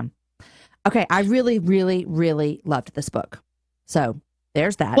it's a man. Okay. I really, really, really loved this book. So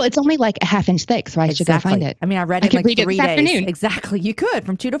there's that. Well, it's only like a half-inch thick, so I should go find it. I mean, I read it in like 3 days. Afternoon. Exactly. You could,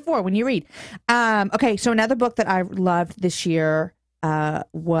 from 2 to 4 when you read. Okay. So another book that I loved this year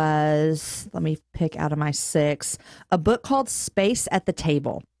was, let me pick out of my 6, a book called Space at the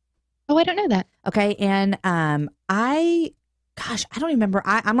Table. Oh, I don't know that. Okay. And I don't remember.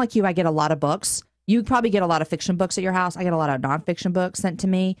 I'm like you. I get a lot of books. You probably get a lot of fiction books at your house. I get a lot of nonfiction books sent to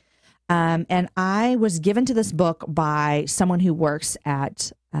me. And I was given to this book by someone who works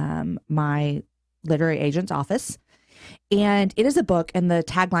at my literary agent's office. And it is a book, and the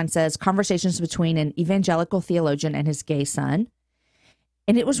tagline says, Conversations Between an Evangelical Theologian and His Gay Son.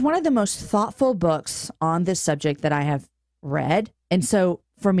 And it was one of the most thoughtful books on this subject that I have read. And so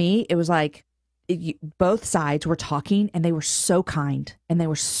for me, it was like both sides were talking, and they were so kind, and they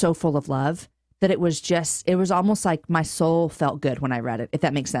were so full of love that it was almost like my soul felt good when I read it, if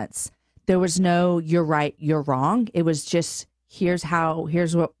that makes sense. There was no, you're right, you're wrong. It was just, here's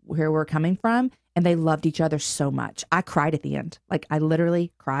where we're coming from. And they loved each other so much. I cried at the end. Like, I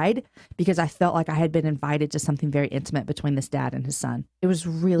literally cried because I felt like I had been invited to something very intimate between this dad and his son. It was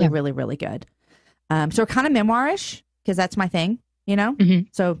really, really, really good. So kind of memoirish, because that's my thing, Mm-hmm.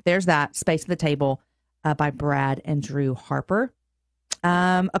 So there's that, Space at the Table by Brad and Drew Harper.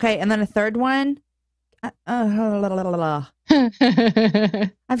 Okay. And then a third one, I've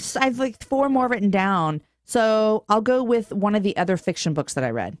like 4 more written down. So I'll go with one of the other fiction books that I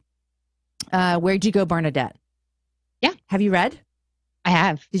read. Where'd You Go, Bernadette? Yeah. Have you read? I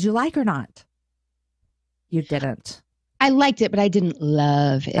have. Did you like or not? You didn't. I liked it, but I didn't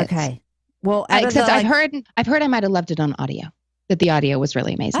love it. Okay. Well, except I've heard I might have loved it on audio, that the audio was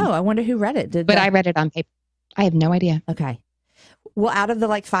really amazing. Oh, I wonder who read it. I read it on paper. I have no idea. Okay. Well, out of the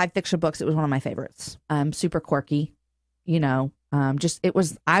 5 fiction books, it was one of my favorites. Super quirky, I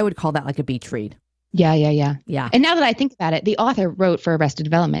would call that like a beach read. Yeah. And now that I think about it, the author wrote for Arrested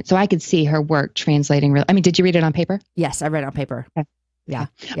Development, so I could see her work translating. Did you read it on paper? Yes, I read it on paper. Okay. Yeah.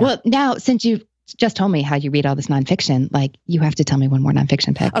 Well, now, since you just told me how you read all this nonfiction, you have to tell me one more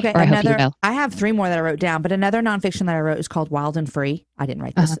nonfiction pick. Okay. Or I hope you will. I have 3 more that I wrote down, but another nonfiction that I wrote is called Wild and Free. I didn't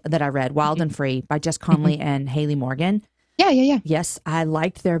write this, that I read. Wild and Free by Jess Conley and Haley Morgan. Yeah. Yes, I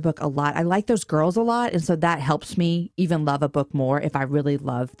liked their book a lot. I like those girls a lot. And so that helps me even love a book more if I really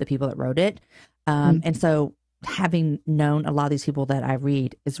love the people that wrote it. And so having known a lot of these people that I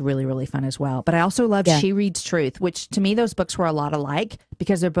read is really, really fun as well. But I also love She Reads Truth, which to me, those books were a lot alike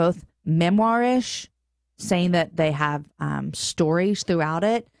because they're both memoirish, saying that they have stories throughout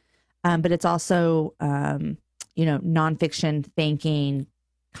it. But it's also, nonfiction thinking,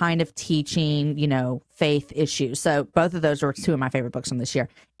 kind of teaching, faith issues. So both of those were 2 of my favorite books from this year.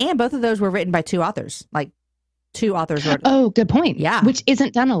 And both of those were written by 2 authors, 2 authors wrote. Oh, good point. Yeah. Which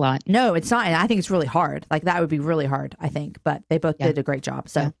isn't done a lot. No, it's not. And I think it's really hard. That would be really hard, I think. But they both did a great job.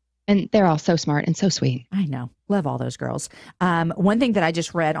 So, And they're all so smart and so sweet. I know. Love all those girls. One thing that I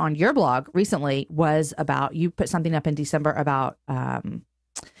just read on your blog recently was about, you put something up in December about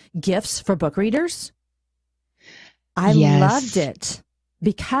gifts for book readers. I loved it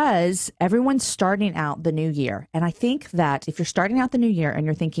because everyone's starting out the new year. And I think that if you're starting out the new year and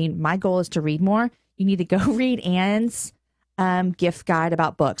you're thinking, my goal is to read more, you need to go read Anne's gift guide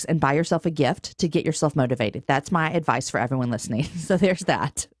about books and buy yourself a gift to get yourself motivated. That's my advice for everyone listening. So there's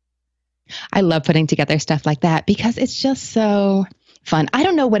that. I love putting together stuff like that because it's just so fun. I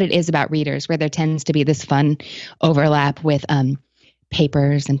don't know what it is about readers where there tends to be this fun overlap with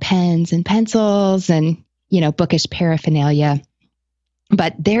papers and pens and pencils and, bookish paraphernalia.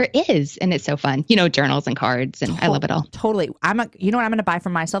 But there is, and it's so fun, journals and cards, and I love it all. Totally. You know what I'm going to buy for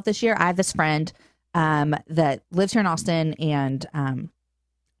myself this year? I have this friend that lives here in Austin, and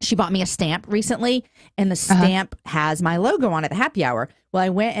she bought me a stamp recently, and the stamp has my logo on it, the happy hour. Well, I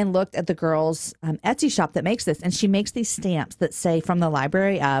went and looked at the girl's Etsy shop that makes this, and she makes these stamps that say from the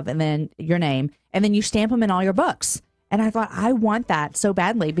library of, and then your name, and then you stamp them in all your books. And I thought, I want that so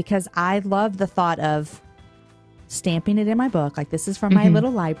badly because I love the thought of stamping it in my book. Like, this is from my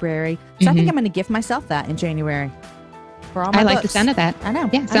little library. So I think I'm going to gift myself that in January for all my books. I like the sound of that. I know.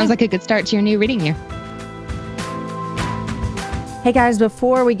 Yeah, sounds like a good start to your new reading year. Hey guys,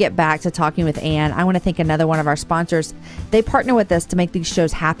 before we get back to talking with Anne, I want to thank another one of our sponsors. They partner with us to make these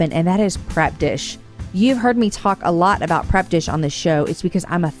shows happen, and that is Prep Dish. You've heard me talk a lot about Prep Dish on this show. It's because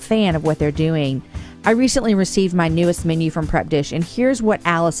I'm a fan of what they're doing. I recently received my newest menu from Prep Dish, and here's what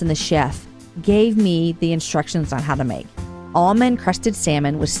Allison, the chef, gave me the instructions on how to make. Almond crusted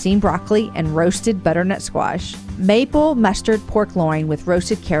salmon with steamed broccoli and roasted butternut squash, maple mustard pork loin with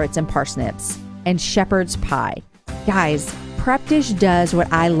roasted carrots and parsnips, and shepherd's pie. Guys, Prep Dish does what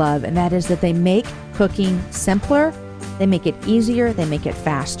I love, and that is that they make cooking simpler, they make it easier, they make it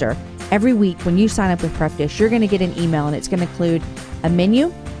faster. Every week when you sign up with Prep Dish, you're going to get an email, and it's going to include a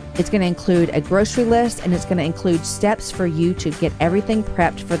menu, it's going to include a grocery list, and it's going to include steps for you to get everything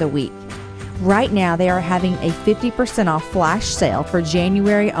prepped for the week. Right now, they are having a 50% off flash sale for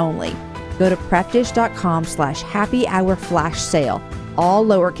January only. Go to prepdish.com/happy hour flash sale, all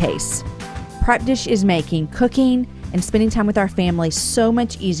lowercase. Prep Dish is making cooking and spending time with our family so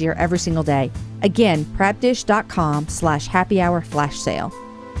much easier every single day. Again, prepdish.com/happy hour flash sale.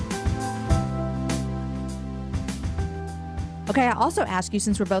 Okay, I also ask you,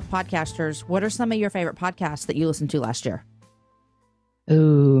 since we're both podcasters, what are some of your favorite podcasts that you listened to last year?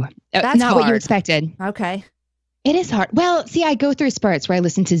 Ooh, that's not hard. What you expected. Okay. It is hard. Well, see, I go through spurts where I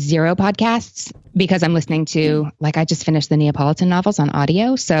listen to 0 podcasts because I'm listening to, I just finished the Neapolitan novels on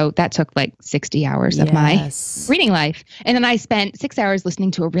audio. So that took 60 hours of my reading life. And then I spent 6 hours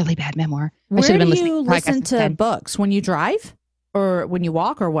listening to a really bad memoir. Where do you listen to books? When you drive or when you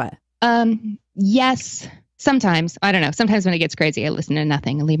walk or what? Yes, sometimes. I don't know. Sometimes when it gets crazy, I listen to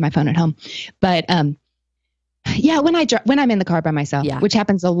nothing and leave my phone at home. But yeah, when I'm in the car by myself, which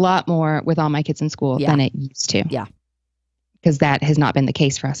happens a lot more with all my kids in school than it used to. Yeah. Because that has not been the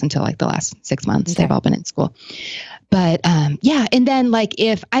case for us until the last 6 months. Okay. They've all been in school. But yeah. And then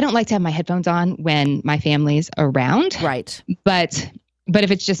if I don't like to have my headphones on when my family's around. Right. But if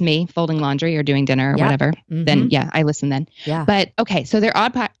it's just me folding laundry or doing dinner or whatever, then I listen then. Yeah. But okay. So there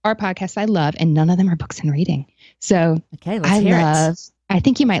are podcasts I love, and none of them are books and reading. So okay, let's hear it. I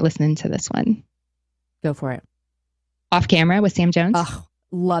think you might listen to this one. Go for it. Off Camera with Sam Jones. Oh,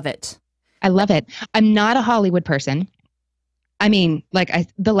 love it. I love it. I'm not a Hollywood person. I mean,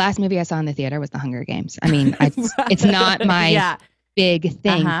 the last movie I saw in the theater was The Hunger Games. I mean, it's not my big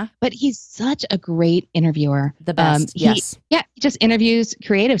thing, but he's such a great interviewer. The best. Yes. Yeah. He just interviews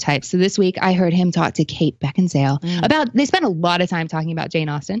creative types. So this week I heard him talk to Kate Beckinsale they spent a lot of time talking about Jane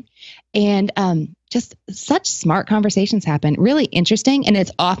Austen, and just such smart conversations happen. Really interesting. And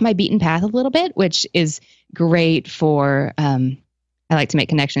it's off my beaten path a little bit, which is great for, I like to make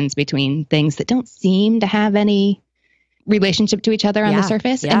connections between things that don't seem to have any relationship to each other on the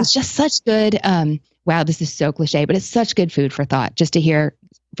surface. And it's just such good, wow, this is so cliche, but it's such good food for thought just to hear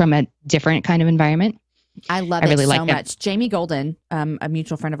from a different kind of environment. I love it so much. Jamie Golden, a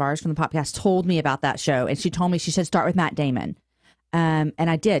mutual friend of ours from the podcast, told me about that show. And she told me she said, start with Matt Damon. And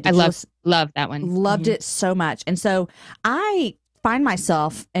I did. I love that one. Loved it so much. And so I find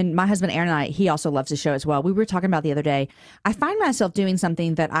myself, and my husband Aaron and I, he also loves the show as well. We were talking about the other day. I find myself doing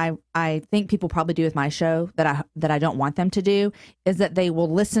something that I think people probably do with my show that I don't want them to do, is that they will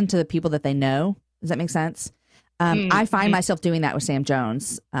listen to the people that they know. Does that make sense? I find myself doing that with Sam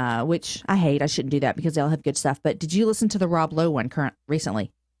Jones, which I hate. I shouldn't do that because they all have good stuff. But did you listen to the Rob Lowe one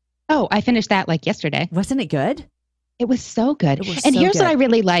recently? Oh, I finished that yesterday. Wasn't it good? It was so good. And here's what I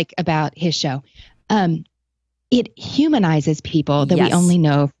really like about his show. It humanizes people that we only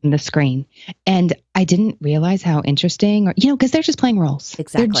know from the screen. And I didn't realize how interesting, or, because they're just playing roles.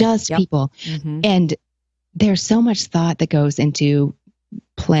 Exactly. They're just people. Mm-hmm. And there's so much thought that goes into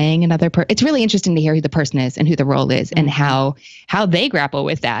playing another person. It's really interesting to hear who the person is and who the role is, and how they grapple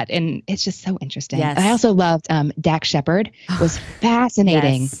with that. And it's just so interesting. Yes. And I also loved Dax Shepard. Was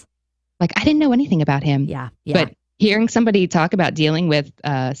fascinating. Yes. Like, I didn't know anything about him. Yeah. But hearing somebody talk about dealing with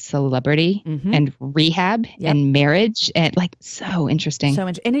celebrity and rehab and marriage, and like, so interesting. So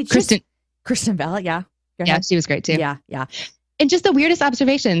interesting. And it's Kristen Bell. Yeah. Yeah, she was great too. Yeah. Yeah. And just the weirdest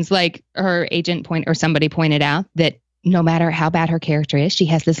observations, like her agent somebody pointed out that no matter how bad her character is, she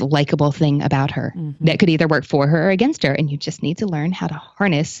has this likable thing about her that could either work for her or against her. And you just need to learn how to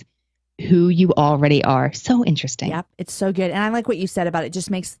harness who you already are. So interesting. Yep. It's so good. And I like what you said about it. Just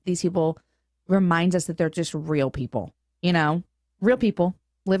makes these people, reminds us that they're just real people, real people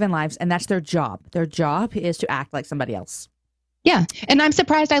living lives. And that's their job. Their job is to act like somebody else. Yeah. And I'm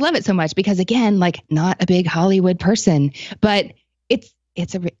surprised I love it so much because, again, like, not a big Hollywood person, but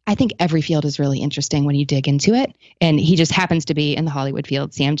I think every field is really interesting when you dig into it. And he just happens to be in the Hollywood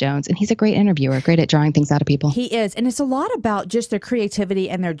field, Sam Jones. And he's a great interviewer, great at drawing things out of people. He is. And it's a lot about just their creativity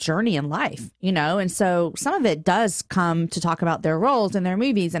and their journey in life, And so some of it does come to talk about their roles in their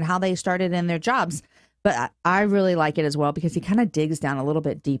movies and how they started in their jobs. But I really like it as well because he kind of digs down a little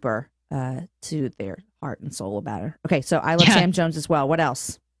bit deeper to their heart and soul about it. Okay. So I love Sam Jones as well. What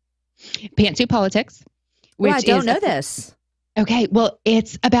else? Pantsuit Politics. Well, I don't know this. Okay, well,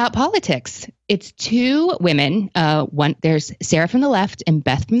 it's about politics. It's two women. There's Sarah from the left and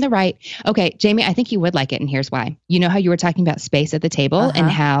Beth from the right. Okay, Jamie, I think you would like it, and here's why. You know how you were talking about space at the table and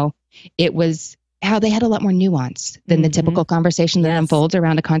how they had a lot more nuance than the typical conversation that unfolds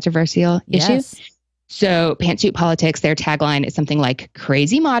around a controversial issue. So Pantsuit Politics, their tagline is something like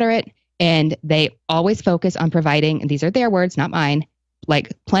crazy moderate, and they always focus on providing, and these are their words, not mine,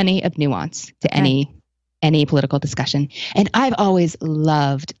 like plenty of nuance to any political discussion. And I've always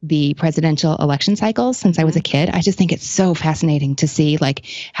loved the presidential election cycles since I was a kid. I just think it's so fascinating to see like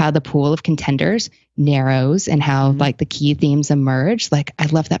how the pool of contenders narrows and how like the key themes emerge. Like, I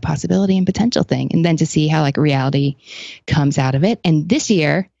love that possibility and potential thing. And then to see how like reality comes out of it. And this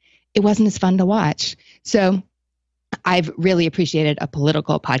year it wasn't as fun to watch. So I've really appreciated a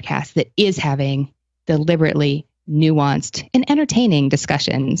political podcast that is having deliberately nuanced and entertaining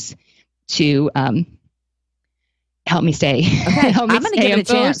discussions to, help me stay. Okay, I'm going to give it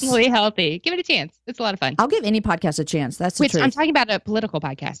a chance. Emotionally healthy. Give it a chance. It's a lot of fun. I'll give any podcast a chance. That's the truth. I'm talking about a political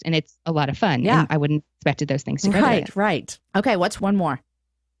podcast, and it's a lot of fun. Yeah, and I wouldn't expected those things to go together. Right. Okay, what's one more?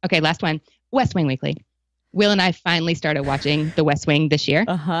 Okay, last one. West Wing Weekly. Will and I finally started watching The West Wing this year,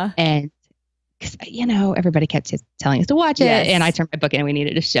 and because everybody kept just telling us to watch it, and I turned my book in, and we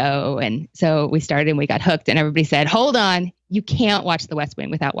needed a show, and so we started, and we got hooked, and everybody said, "Hold on. You can't watch The West Wing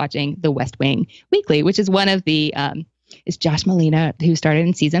without watching The West Wing Weekly," which is one of the, it's Josh Molina, who started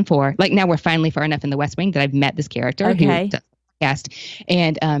in season 4. Like, now we're finally far enough in The West Wing that I've met this character who does the podcast,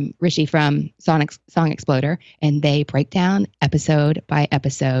 and Rishi from Song Exploder, and they break down episode by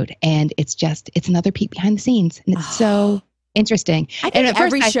episode, and it's another peek behind the scenes, and it's so interesting. I think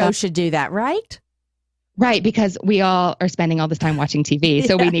every show should do that, right? Right, because we all are spending all this time watching TV,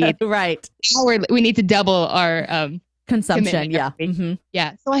 so we need we need to double our consumption. Yeah.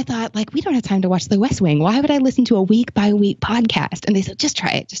 Yeah. So I thought, like, we don't have time to watch The West Wing. Why would I listen to a week by week podcast? And they said, just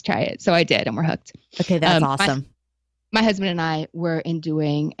try it. So I did, and we're hooked. Okay, that's awesome. My husband and I were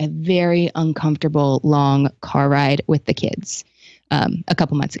doing a very uncomfortable long car ride with the kids a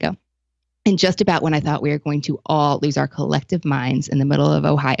couple months ago. And just about when I thought we were going to all lose our collective minds in the middle of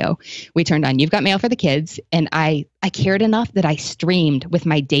Ohio, we turned on You've Got Mail for the Kids. And I cared enough that I streamed with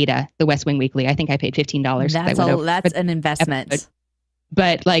my data The West Wing Weekly. I think I paid $15. That's an investment. Episode.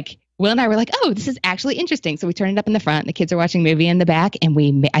 But like, Will and I were like, oh, this is actually interesting. So we turned it up in the front. The kids are watching a movie in the back.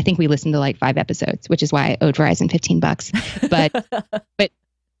 And I think we listened to like 5 episodes, which is why I owed Verizon $15. But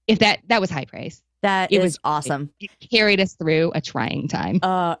if that was high praise. It was awesome. It carried us through a trying time.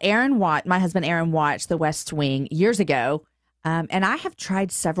 My husband Aaron watched The West Wing years ago. And I have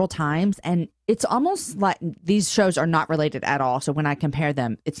tried several times, and it's almost like these shows are not related at all. So when I compare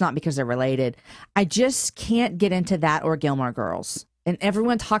them, it's not because they're related. I just can't get into that or Gilmore Girls. And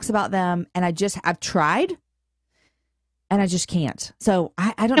everyone talks about them, and I've tried, and I just can't. So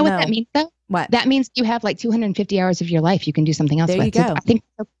I don't know. What that means, though? What? That means you have like 250 hours of your life you can do something else with. There you go. So I think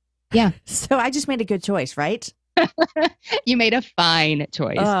yeah. So I just made a good choice, right? You made a fine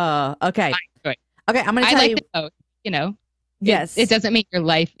choice. Oh, okay. Fine choice. Okay, I'm going to tell you. Both, Yes. It doesn't mean your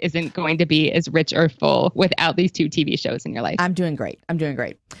life isn't going to be as rich or full without these 2 TV shows in your life. I'm doing great.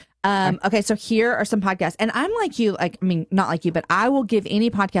 Okay, so here are some podcasts. And I'm like you, not like you, but I will give any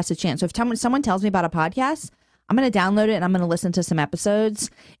podcast a chance. So if someone tells me about a podcast, I'm going to download it and I'm going to listen to some episodes.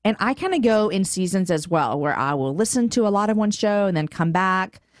 And I kind of go in seasons as well, where I will listen to a lot of one show and then come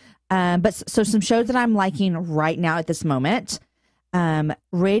back. So some shows that I'm liking right now at this moment.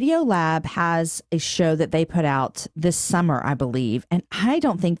 Radio Lab has a show that they put out this summer, I believe. And I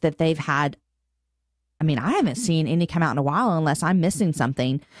don't think that they've had, I haven't seen any come out in a while unless I'm missing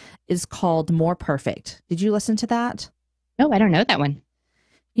something. It's called More Perfect. Did you listen to that? No, I don't know that one.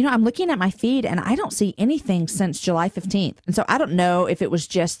 I'm looking at my feed and I don't see anything since July 15th. And so I don't know if it was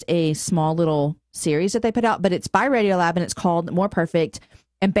just a small little series that they put out, but it's by Radio Lab and it's called More Perfect.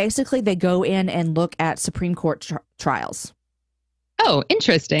 And basically they go in and look at Supreme Court trials. Oh,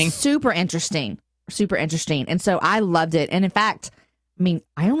 interesting. Super interesting. And so I loved it. And in fact,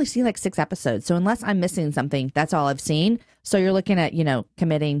 I only see like 6 episodes. So unless I'm missing something, that's all I've seen. So you're looking at,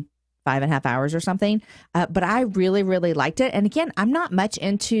 committing 5.5 hours or something. But I really, really liked it. And again, I'm not much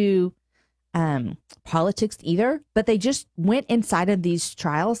into politics either, but they just went inside of these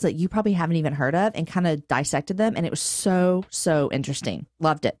trials that you probably haven't even heard of and kind of dissected them. And it was so, so interesting.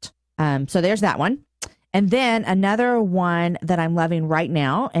 Loved it. So there's that one. And then another one that I'm loving right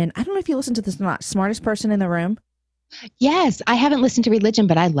now, and I don't know if you listen to this or not, Smartest Person in the Room. Yes, I haven't listened to religion,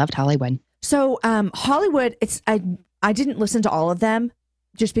 but I loved Hollywood. So Hollywood, I didn't listen to all of them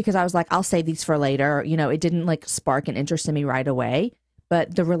just because I was like, I'll save these for later. It didn't like spark an interest in me right away.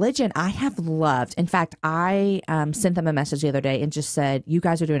 But the religion I have loved. In fact, I sent them a message the other day and just said, you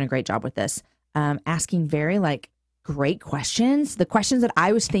guys are doing a great job with this. Asking very great questions. The questions that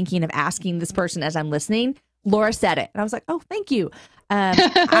I was thinking of asking this person as I'm listening, Laura said it. And I was like, oh, thank you.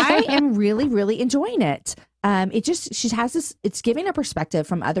 I am really, really enjoying it. She has this, it's giving a perspective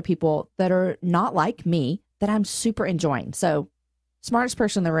from other people that are not like me that I'm super enjoying. So Smartest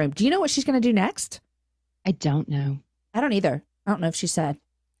Person in the Room. Do you know what she's going to do next? I don't know. I don't either. I don't know if she said.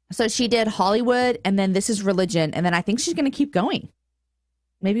 So she did Hollywood and then This Is Religion. And then I think she's going to keep going.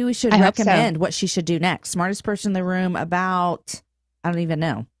 Maybe we should recommend what she should do next. Smartest Person in the Room about, I don't even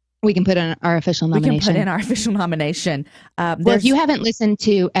know. We can put in our official nomination. We can put in our official nomination. Well, if you haven't listened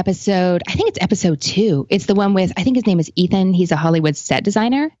to I think it's episode 2. It's the one with, I think his name is Ethan. He's a Hollywood set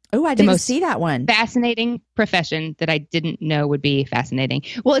designer. Oh, I didn't see that one. Fascinating profession that I didn't know would be fascinating.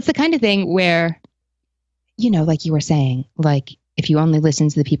 Well, it's the kind of thing where, like you were saying, like if you only listen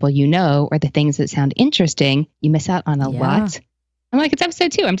to the people or the things that sound interesting, you miss out on a lot. I'm like, it's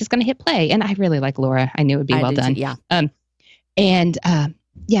episode 2. I'm just going to hit play. And I really like Laura. I knew it would be well done. Too, yeah.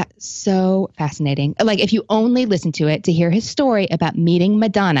 Yeah, so fascinating. Like if you only listen to it to hear his story about meeting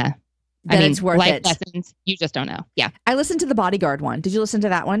Madonna, it's worth life it. Lessons, you just don't know. Yeah. I listened to the Bodyguard one. Did you listen to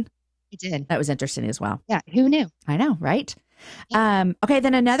that one? I did. That was interesting as well. Yeah. Who knew? I know, right? Yeah. Okay.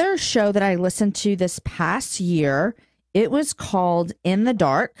 Then another show that I listened to this past year, it was called In the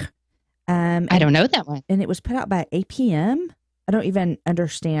Dark. I don't know that one. And it was put out by APM. I don't even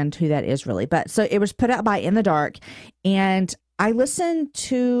understand who that is really, but so it was put out by In the Dark, and I listened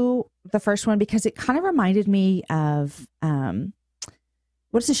to the first one because it kind of reminded me of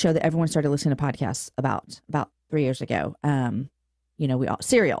what's the show that everyone started listening to podcasts about 3 years ago?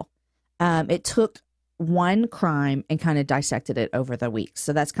 Serial. It took one crime and kind of dissected it over the weeks.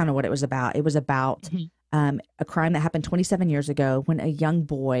 So that's kind of what it was about. It was about a crime that happened 27 years ago when a young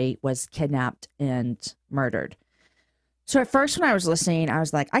boy was kidnapped and murdered. So at first when I was listening, I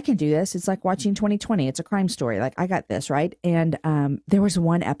was like, I can do this. It's like watching 2020. It's a crime story. Like, I got this, right? And there was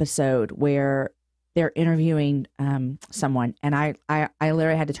one episode where they're interviewing someone, and I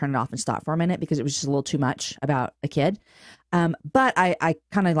literally had to turn it off and stop for a minute because it was just a little too much about a kid. But I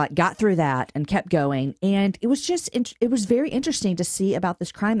kind of like got through that and kept going. And it was just, it was very interesting to see about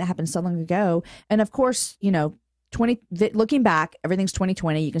this crime that happened so long ago. And of course, looking back, everything's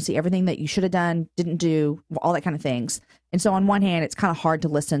 2020. You can see everything that you should have done, didn't do, all that kind of things. And so on one hand, it's kind of hard to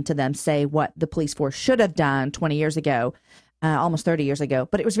listen to them say what the police force should have done 20 years ago, almost 30 years ago.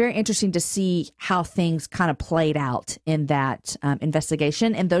 But it was very interesting to see how things kind of played out in that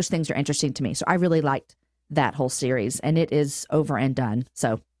investigation. And those things are interesting to me. So I really liked that whole series, and it is over and done.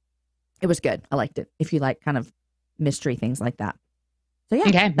 So it was good. I liked it. If you like kind of mystery things like that. So yeah,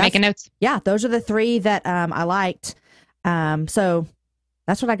 okay, making notes. Yeah, those are the 3 that I liked. So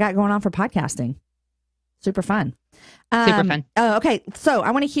that's what I got going on for podcasting. Super fun. Super fun. Oh, okay. So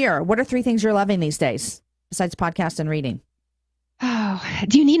I want to hear, what are 3 things you're loving these days besides podcast and reading? Oh,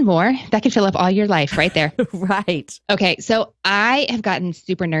 do you need more? That could fill up all your life right there. Right. Okay. So I have gotten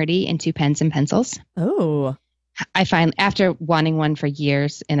super nerdy into pens and pencils. Oh. I find after wanting one for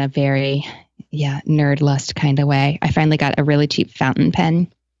years in a very, nerd lust kind of way, I finally got a really cheap fountain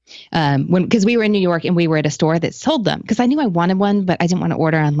pen. Because we were in New York and we were at a store that sold them, because I knew I wanted one, but I didn't want to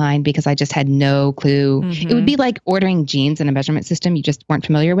order online because I just had no clue. It would be like ordering jeans in a measurement system you just weren't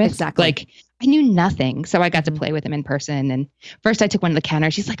familiar with. Exactly. Like I knew nothing. So I got to play with them in person. And first I took one to the counter.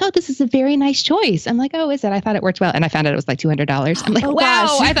 She's like, "Oh, this is a very nice choice." I'm like, "Oh, is it? I thought it worked well." And I found out it was like $200. I'm like, Oh, wow,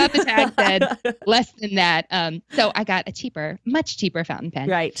 gosh. I thought the tag said less than that. So I got a much cheaper fountain pen.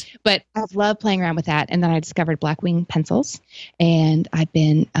 Right. But I've loved playing around with that. And then I discovered Blackwing pencils. And I've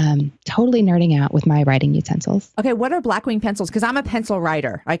been totally nerding out with my writing utensils. Okay, what are Blackwing pencils? Because I'm a pencil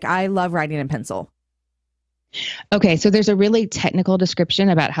writer. Like, I love writing in pencil. Okay, so there's a really technical description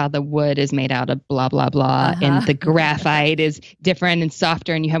about how the wood is made out of blah, blah, blah. And the graphite is different and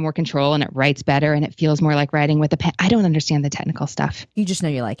softer and you have more control and it writes better and it feels more like writing with a pen. I don't understand the technical stuff. You just know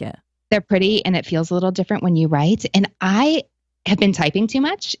you like it. They're pretty and it feels a little different when you write. And I have been typing too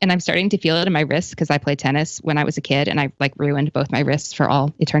much and I'm starting to feel it in my wrists because I played tennis when I was a kid and I like ruined both my wrists for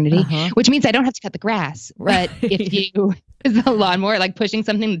all eternity, which means I don't have to cut the grass. But if you is a lawnmower, like pushing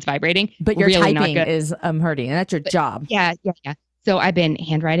something that's vibrating, but your really typing is hurting and that's your job. Yeah. So I've been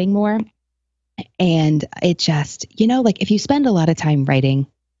handwriting more and it just, like if you spend a lot of time writing,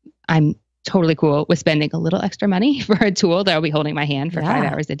 I'm totally cool with spending a little extra money for a tool that will be holding my hand for 5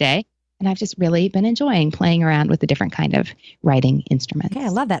 hours a day. And I've just really been enjoying playing around with a different kind of writing instruments. Okay, I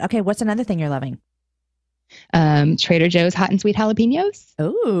love that. Okay, what's another thing you're loving? Trader Joe's hot and sweet jalapenos.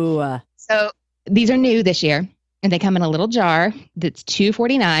 Ooh. So these are new this year. And they come in a little jar that's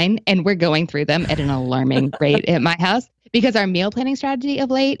 $2.49. And we're going through them at an alarming rate at my house because our meal planning strategy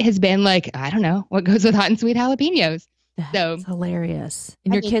of late has been like, I don't know, what goes with hot and sweet jalapenos. That's hilarious.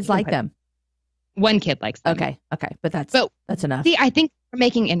 And your kids like them? One kid likes them. Okay. But that's enough. See, I think we're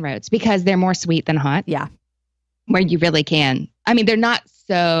making inroads because they're more sweet than hot. Yeah. Where you really can. I mean, they're not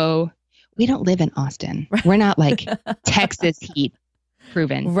so, we don't live in Austin. We're not like Texas heat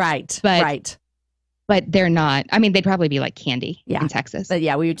proven. Right. But they're not. I mean, they'd probably be like candy in Texas. But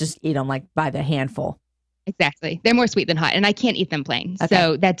yeah, we would just eat them like by the handful. Exactly. They're more sweet than hot. And I can't eat them plain. Okay.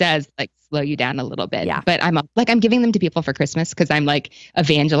 So that does like slow you down a little bit. Yeah. But I'm giving them to people for Christmas because I'm like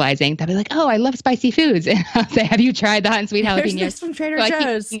evangelizing. They'll be like, "Oh, I love spicy foods." And I'll say, "Have you tried the hot and sweet jalapenos?" There's this from Trader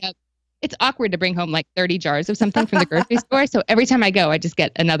Joe's. It's awkward to bring home like 30 jars of something from the grocery store. So every time I go, I just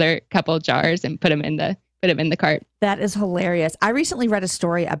get another couple jars and put them in the cart. That is hilarious. I recently read a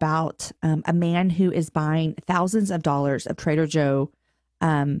story about a man who is buying thousands of dollars of Trader Joe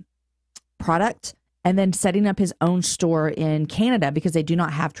product and then setting up his own store in Canada because they do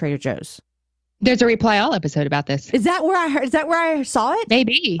not have Trader Joe's. There's a Reply All episode about this. Is that where I saw it?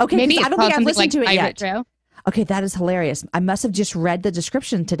 Maybe. Okay, maybe I don't think I've listened to it yet. Trail. Okay, that is hilarious. I must have just read the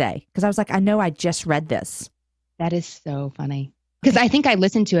description today because I was like, I know I just read this. That is so funny. Because I think I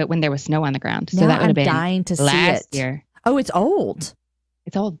listened to it when there was snow on the ground. So now that would have been dying to last see it. year. Oh, it's old.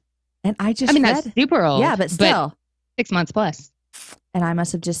 It's old. And I read. That's super old. Yeah, but still. 6 months plus. And I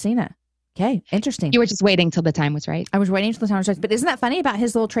must have just seen it. Okay, interesting. You were just waiting till the time was right. I was waiting till the time was right. But isn't that funny about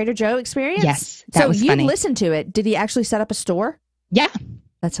his little Trader Joe experience? Yes, that was funny. So you listened to it. Did he actually set up a store? Yeah.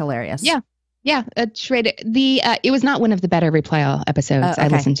 That's hilarious. Yeah. Trader. It was not one of the better Reply All episodes I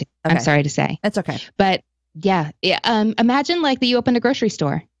listened to. Okay. I'm sorry to say. That's okay. But yeah. Imagine like that you opened a grocery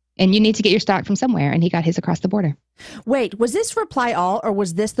store and you need to get your stock from somewhere and he got his across the border. Wait, was this Reply All or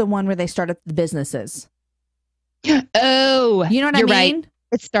was this the one where they started the businesses? Oh, you know what I mean? Right.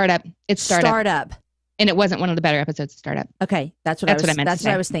 It's startup. Startup. And it wasn't one of the better episodes of Startup. Okay. That's what I meant. That's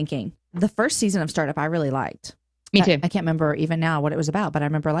what I was thinking. The first season of Startup I really liked. Me too. I can't remember even now what it was about, but I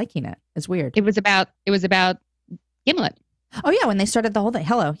remember liking it. It's weird. It was about Gimlet. Oh yeah, when they started the whole thing.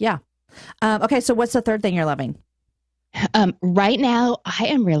 Hello. Yeah. Okay, so what's the third thing you're loving? Right now, I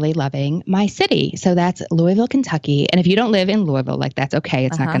am really loving my city. So that's Louisville, Kentucky. And if you don't live in Louisville, like that's okay.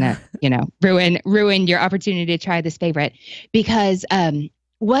 It's not going to, ruin your opportunity to try this favorite. Because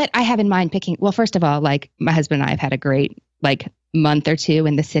what I have in mind picking, well, first of all, like my husband and I have had a great month or two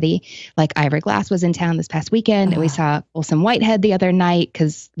in the city. Like Ivor Glass was in town this past weekend, and we saw Folsom Whitehead the other night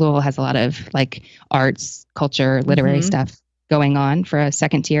because Louisville has a lot of like arts, culture, literary stuff going on for a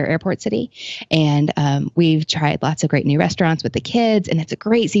second-tier airport city. And we've tried lots of great new restaurants with the kids, and it's a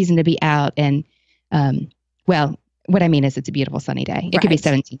great season to be out. And well, what I mean is it's a beautiful sunny day. It could be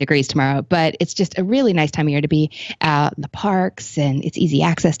 17 degrees tomorrow, but it's just a really nice time of year to be out in the parks, and it's easy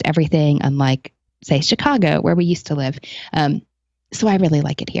access to everything, unlike, say, Chicago, where we used to live. So I really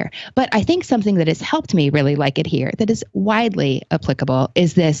like it here. But I think something that has helped me really like it here that is widely applicable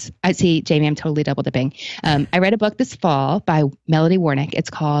is this. I see, Jamie, I'm totally double dipping. I read a book this fall by Melody Warnick. It's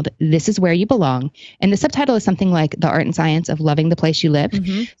called This Is Where You Belong. And the subtitle is something like The Art and Science of Loving the Place You Live.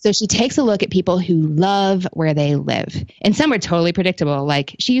 Mm-hmm. So she takes a look at people who love where they live. And some are totally predictable.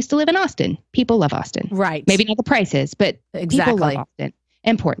 Like she used to live in Austin. People love Austin. Right. Maybe not the prices, but people love Austin.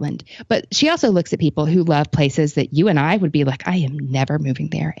 And Portland. But she also looks at people who love places that you and I would be like, I am never moving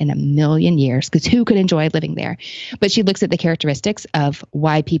there in a million years, because who could enjoy living there? But she looks at the characteristics of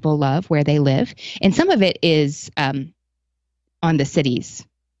why people love where they live. And some of it is on the cities,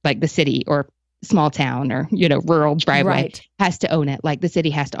 like the city or small town or, rural driveway has to own it. Like the city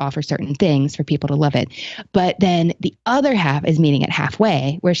has to offer certain things for people to love it. But then the other half is meeting it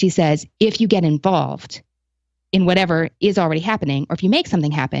halfway, where she says, if you get involved in whatever is already happening, or if you make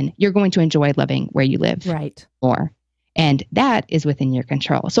something happen, you're going to enjoy living where you live more. And that is within your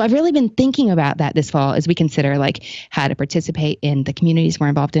control. So I've really been thinking about that this fall as we consider like how to participate in the communities we're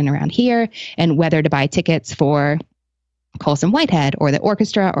involved in around here, and whether to buy tickets for Colson Whitehead or the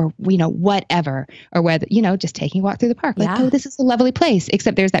orchestra or, whatever, or whether, just taking a walk through the park. Like, oh, this is a lovely place,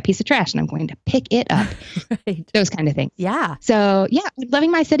 except there's that piece of trash and I'm going to pick it up. Those kind of things. Yeah. So yeah, loving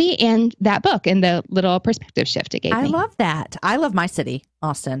my city and that book and the little perspective shift it gave me. I love that. I love my city,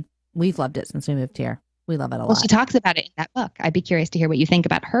 Austin. We've loved it since we moved here. We love it a lot. Well, she talks about it in that book. I'd be curious to hear what you think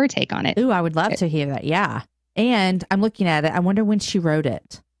about her take on it. Ooh, I would love to hear that. Yeah. And I'm looking at it. I wonder when she wrote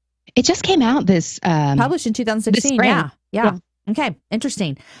it. It just came out published in 2016. Yeah. Okay.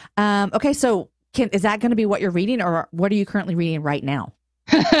 Interesting. Okay. So is that going to be what you're reading, or what are you currently reading right now?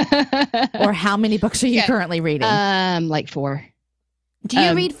 Or how many books are you currently reading? Like 4. Do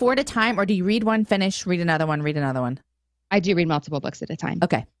you read 4 at a time, or do you read one, finish, read another one, read another one? I do read multiple books at a time.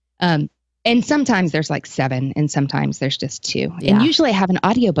 Okay. And sometimes there's like 7 and sometimes there's just 2. Yeah. And usually I have an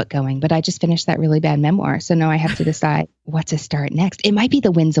audiobook going, but I just finished that really bad memoir. So now I have to decide what to start next. It might be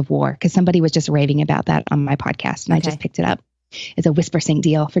The Winds of War, because somebody was just raving about that on my podcast and I just picked it up. It's a Whisper Sync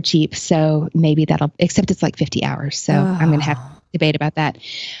deal for cheap. So maybe except it's like 50 hours. So I'm going to have to debate about that.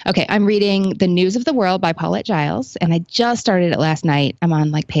 Okay. I'm reading The News of the World by Paulette Giles. And I just started it last night. I'm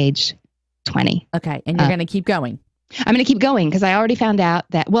on like page 20. Okay. And you're going to keep going. I'm going to keep going because I already found out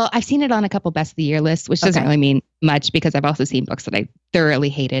that, I've seen it on a couple Best of the Year lists, which doesn't really mean much because I've also seen books that I thoroughly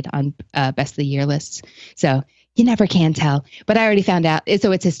hated on Best of the Year lists. So you never can tell. But I already found out.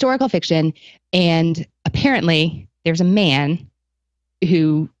 So it's historical fiction. And apparently there's a man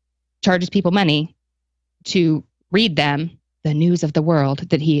who charges people money to read them the news of the world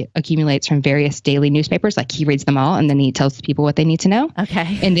that he accumulates from various daily newspapers. Like he reads them all and then he tells people what they need to know.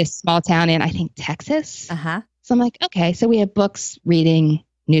 Okay. In this small town in, I think, Texas. Uh-huh. So I'm like, okay, so we have books, reading,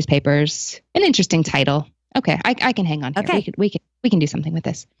 newspapers, an interesting title. Okay, I can hang on here. Okay. We can do something with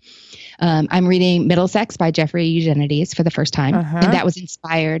this. I'm reading Middlesex by Jeffrey Eugenides for the first time. And that was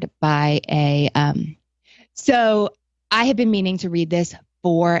inspired by so I have been meaning to read this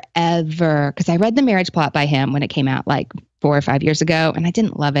forever because I read The Marriage Plot by him when it came out like 4 or 5 years ago, and I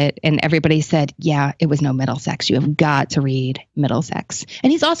didn't love it. And everybody said, yeah, it was no Middlesex. You have got to read Middlesex.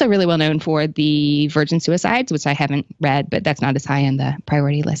 And he's also really well known for the Virgin Suicides, which I haven't read, but that's not as high on the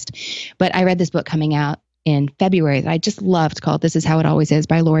priority list. But I read this book coming out in February that I just loved called This Is How It Always Is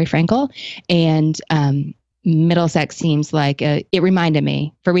by Lori Frankel. And Middlesex seems like it reminded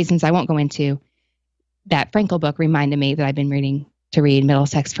me, for reasons I won't go into, that Frankel book reminded me that I've been reading to read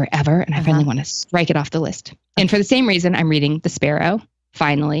Middlesex forever, and I finally want to strike it off the list. And for the same reason, I'm reading The Sparrow,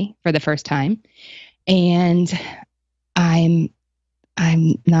 finally, for the first time. And I'm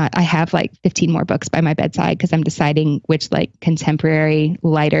not, I have like 15 more books by my bedside because I'm deciding which like contemporary,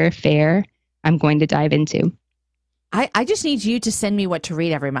 lighter fare I'm going to dive into. I just need you to send me what to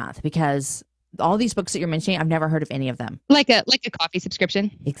read every month, because all these books that you're mentioning, I've never heard of any of them. Like a coffee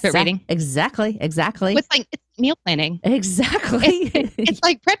subscription for reading. Exactly. It's meal planning. Exactly. It's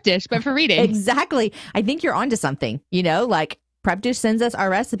like Prep Dish, but for reading. Exactly. I think you're onto something, like Prep Dish sends us our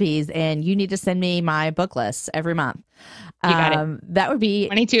recipes and you need to send me my book lists every month. You got it. That would be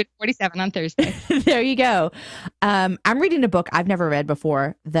 22 to 47 on Thursday. There you go. I'm reading a book I've never read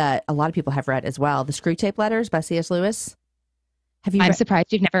before that a lot of people have read as well. The Screwtape Letters by C.S. Lewis. I'm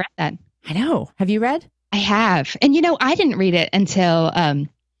surprised you've never read that. I know. Have you read? I have. And I didn't read it until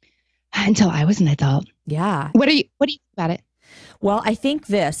I was an adult. Yeah. What do you think about it? Well, I think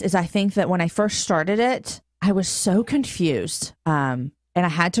that when I first started it, I was so confused. And I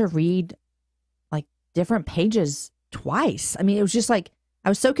had to read like different pages twice. I mean, it was just like I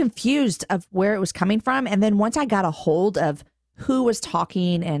was so confused of where it was coming from. And then once I got a hold of who was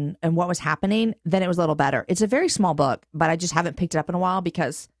talking and what was happening, then it was a little better. It's a very small book, but I just haven't picked it up in a while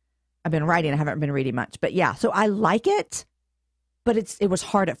because I've been writing. I haven't been reading much. But yeah, so I like it, but it was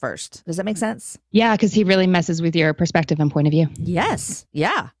hard at first. Does that make sense? Yeah, because he really messes with your perspective and point of view. Yes.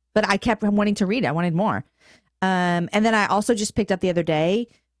 Yeah. But I kept wanting to read it. I wanted more. And then I also just picked up the other day,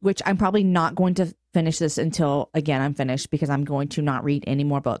 which I'm probably not going to finish this until, again, I'm finished, because I'm going to not read any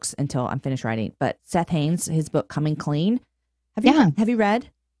more books until I'm finished writing. But Seth Haynes, his book, Coming Clean. Have you read?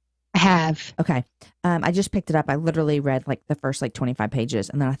 I have. Okay. I just picked it up. I literally read like the first 25 pages.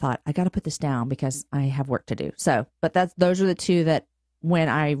 And then I thought, I got to put this down because I have work to do. So, but those are the two that when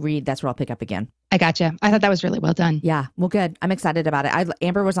I read, that's what I'll pick up again. I gotcha. I thought that was really well done. Yeah. Well, good. I'm excited about it.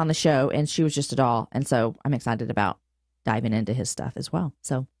 Amber was on the show and she was just a doll. And so I'm excited about diving into his stuff as well.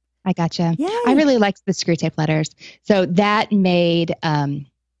 So I gotcha. Yay. I really liked the Screw Tape Letters. So that made, I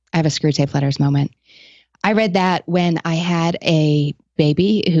have a Screw Tape Letters moment. I read that when I had a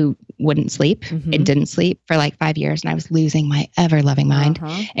baby who wouldn't sleep. It didn't sleep for like 5 years, and I was losing my ever loving mind.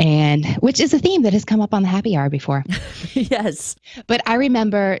 And which is a theme that has come up on the happy hour before. Yes. But I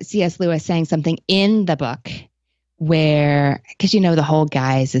remember C.S. Lewis saying something in the book where, because the whole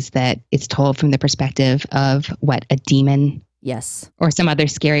guise is that it's told from the perspective of what a demon. Yes. Or some other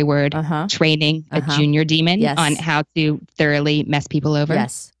scary word, training a junior demon on how to thoroughly mess people over.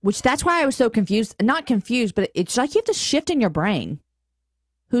 Yes. Which that's why I was so confused. Not confused, but it's like you have to shift in your brain.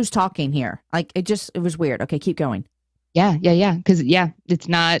 Who's talking here? Like it was weird. Okay, keep going. Yeah. Because it's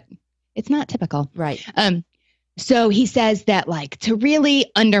not typical. Right. So he says that to really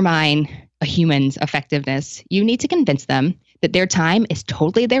undermine a human's effectiveness, you need to convince them that their time is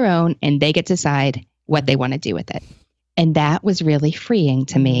totally their own and they get to decide what they want to do with it. And that was really freeing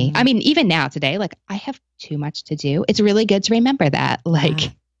to me. I mean, even now today, I have too much to do. It's really good to remember that.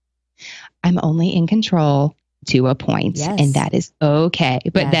 I'm only in control to a point, and that is okay.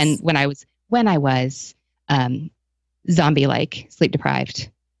 But then when I was zombie-like, sleep deprived,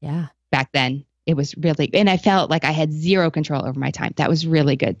 back then, it was really, and I felt like I had zero control over my time. That was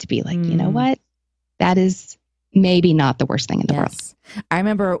really good to be you know what? That is maybe not the worst thing in the world. I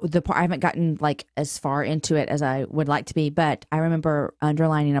remember the part, I haven't gotten as far into it as I would like to be, but I remember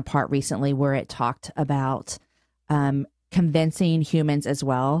underlining a part recently where it talked about convincing humans as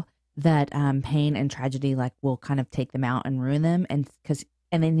well that pain and tragedy will kind of take them out and ruin them. And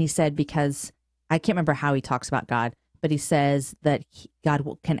then he said, because I can't remember how he talks about God, but he says that God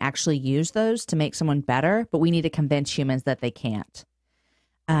can actually use those to make someone better, but we need to convince humans that they can't.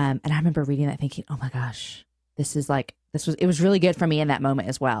 And I remember reading that thinking, oh my gosh, it was really good for me in that moment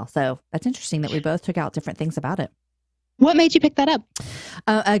as well. So that's interesting that we both took out different things about it. What made you pick that up?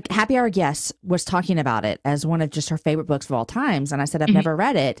 A happy hour guest was talking about it as one of just her favorite books of all times. And I said, I've never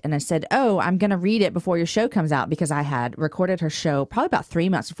read it. And I said, oh, I'm going to read it before your show comes out, because I had recorded her show probably about 3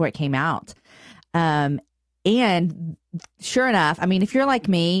 months before it came out. And sure enough, I mean, if you're like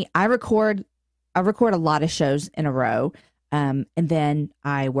me, I record a lot of shows in a row. And then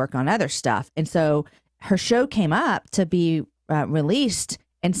I work on other stuff. And so her show came up to be released,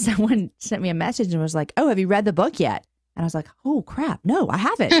 and someone sent me a message and was like, oh, have you read the book yet? And I was like, oh crap, no, I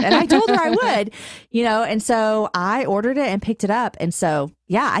haven't. And I told her I would, and so I ordered it and picked it up. And so,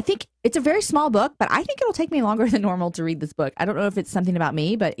 yeah, I think it's a very small book, but I think it'll take me longer than normal to read this book. I don't know if it's something about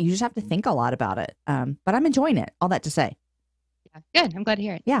me, but you just have to think a lot about it. But I'm enjoying it. All that to say. Yeah, good. I'm glad to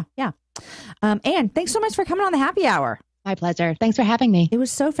hear it. Yeah. Anne, thanks so much for coming on the happy hour. My pleasure. Thanks for having me. It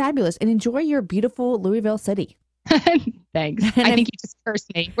was so fabulous. And enjoy your beautiful Louisville city. Thanks. I think you just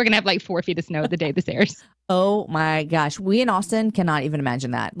cursed me. We're going to have 4 feet of snow the day this airs. Oh my gosh. We in Austin cannot even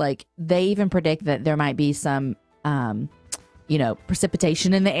imagine that. They even predict that there might be some,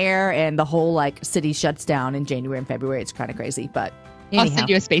 precipitation in the air, and the whole city shuts down in January and February. It's kind of crazy, but anyhow. I'll send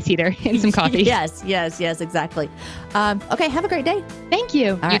you a space heater and some coffee. Yes, exactly. Okay. Have a great day. Thank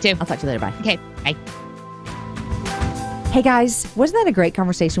you. All you right, too. I'll talk to you later. Bye. Okay. Bye. Hey guys, wasn't that a great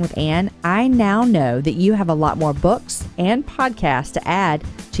conversation with Anne? I now know that you have a lot more books and podcasts to add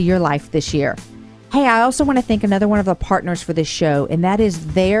to your life this year. Hey, I also want to thank another one of the partners for this show, and that is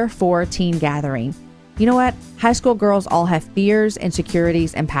There4 Teen Gathering. You know what? High school girls all have fears,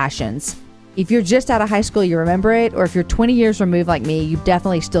 insecurities, and passions. If you're just out of high school, you remember it, or if you're 20 years removed like me, you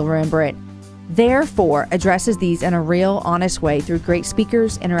definitely still remember it. There4 addresses these in a real, honest way through great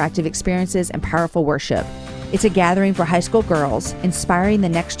speakers, interactive experiences, and powerful worship. It's a gathering for high school girls, inspiring the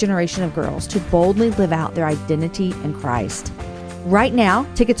next generation of girls to boldly live out their identity in Christ. Right now,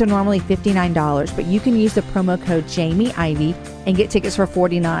 tickets are normally $59, but you can use the promo code Jamie Ivey and get tickets for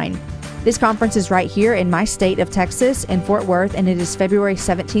 $49. This conference is right here in my state of Texas in Fort Worth, and it is February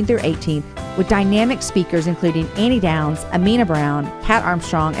 17th through 18th with dynamic speakers including Annie Downs, Amina Brown, Kat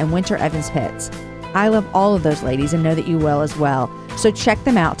Armstrong, and Winter Evans-Pitts. I love all of those ladies and know that you will as well. So check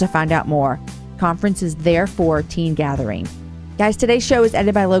them out to find out more. Conference is there for teen gathering. Guys, today's show is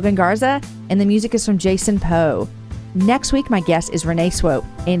edited by Logan Garza, and the music is from Jason Poe. Next week, my guest is Renee Swope,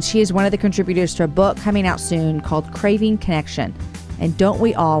 and she is one of the contributors to a book coming out soon called Craving Connection. And don't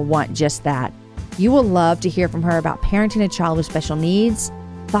we all want just that? You will love to hear from her about parenting a child with special needs,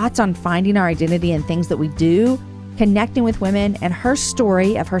 thoughts on finding our identity in things that we do, connecting with women, and her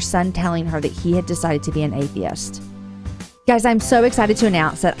story of her son telling her that he had decided to be an atheist. Guys, I'm so excited to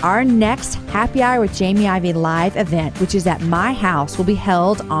announce that our next Happy Hour with Jamie Ivey live event, which is at my house, will be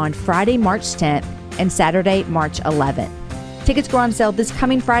held on Friday, March 10th and Saturday, March 11th. Tickets go on sale this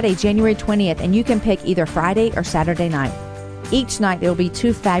coming Friday, January 20th, and you can pick either Friday or Saturday night. Each night, there will be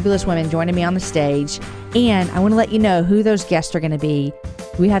two fabulous women joining me on the stage, and I want to let you know who those guests are going to be.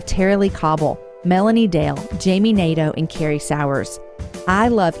 We have Tara Lee Cobble, Melanie Dale, Jamie Nadeau, and Carrie Sowers. I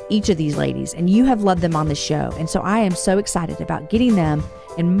love each of these ladies, and you have loved them on the show, and so I am so excited about getting them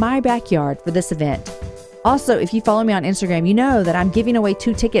in my backyard for this event. Also, if you follow me on Instagram, you know that I'm giving away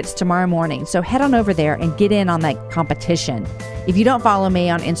 2 tickets tomorrow morning, so head on over there and get in on that competition. If you don't follow me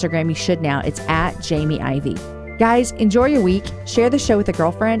on Instagram, you should now. It's at Jamie Ivey. Guys, enjoy your week, share the show with a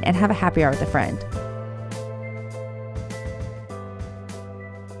girlfriend, and have a happy hour with a friend.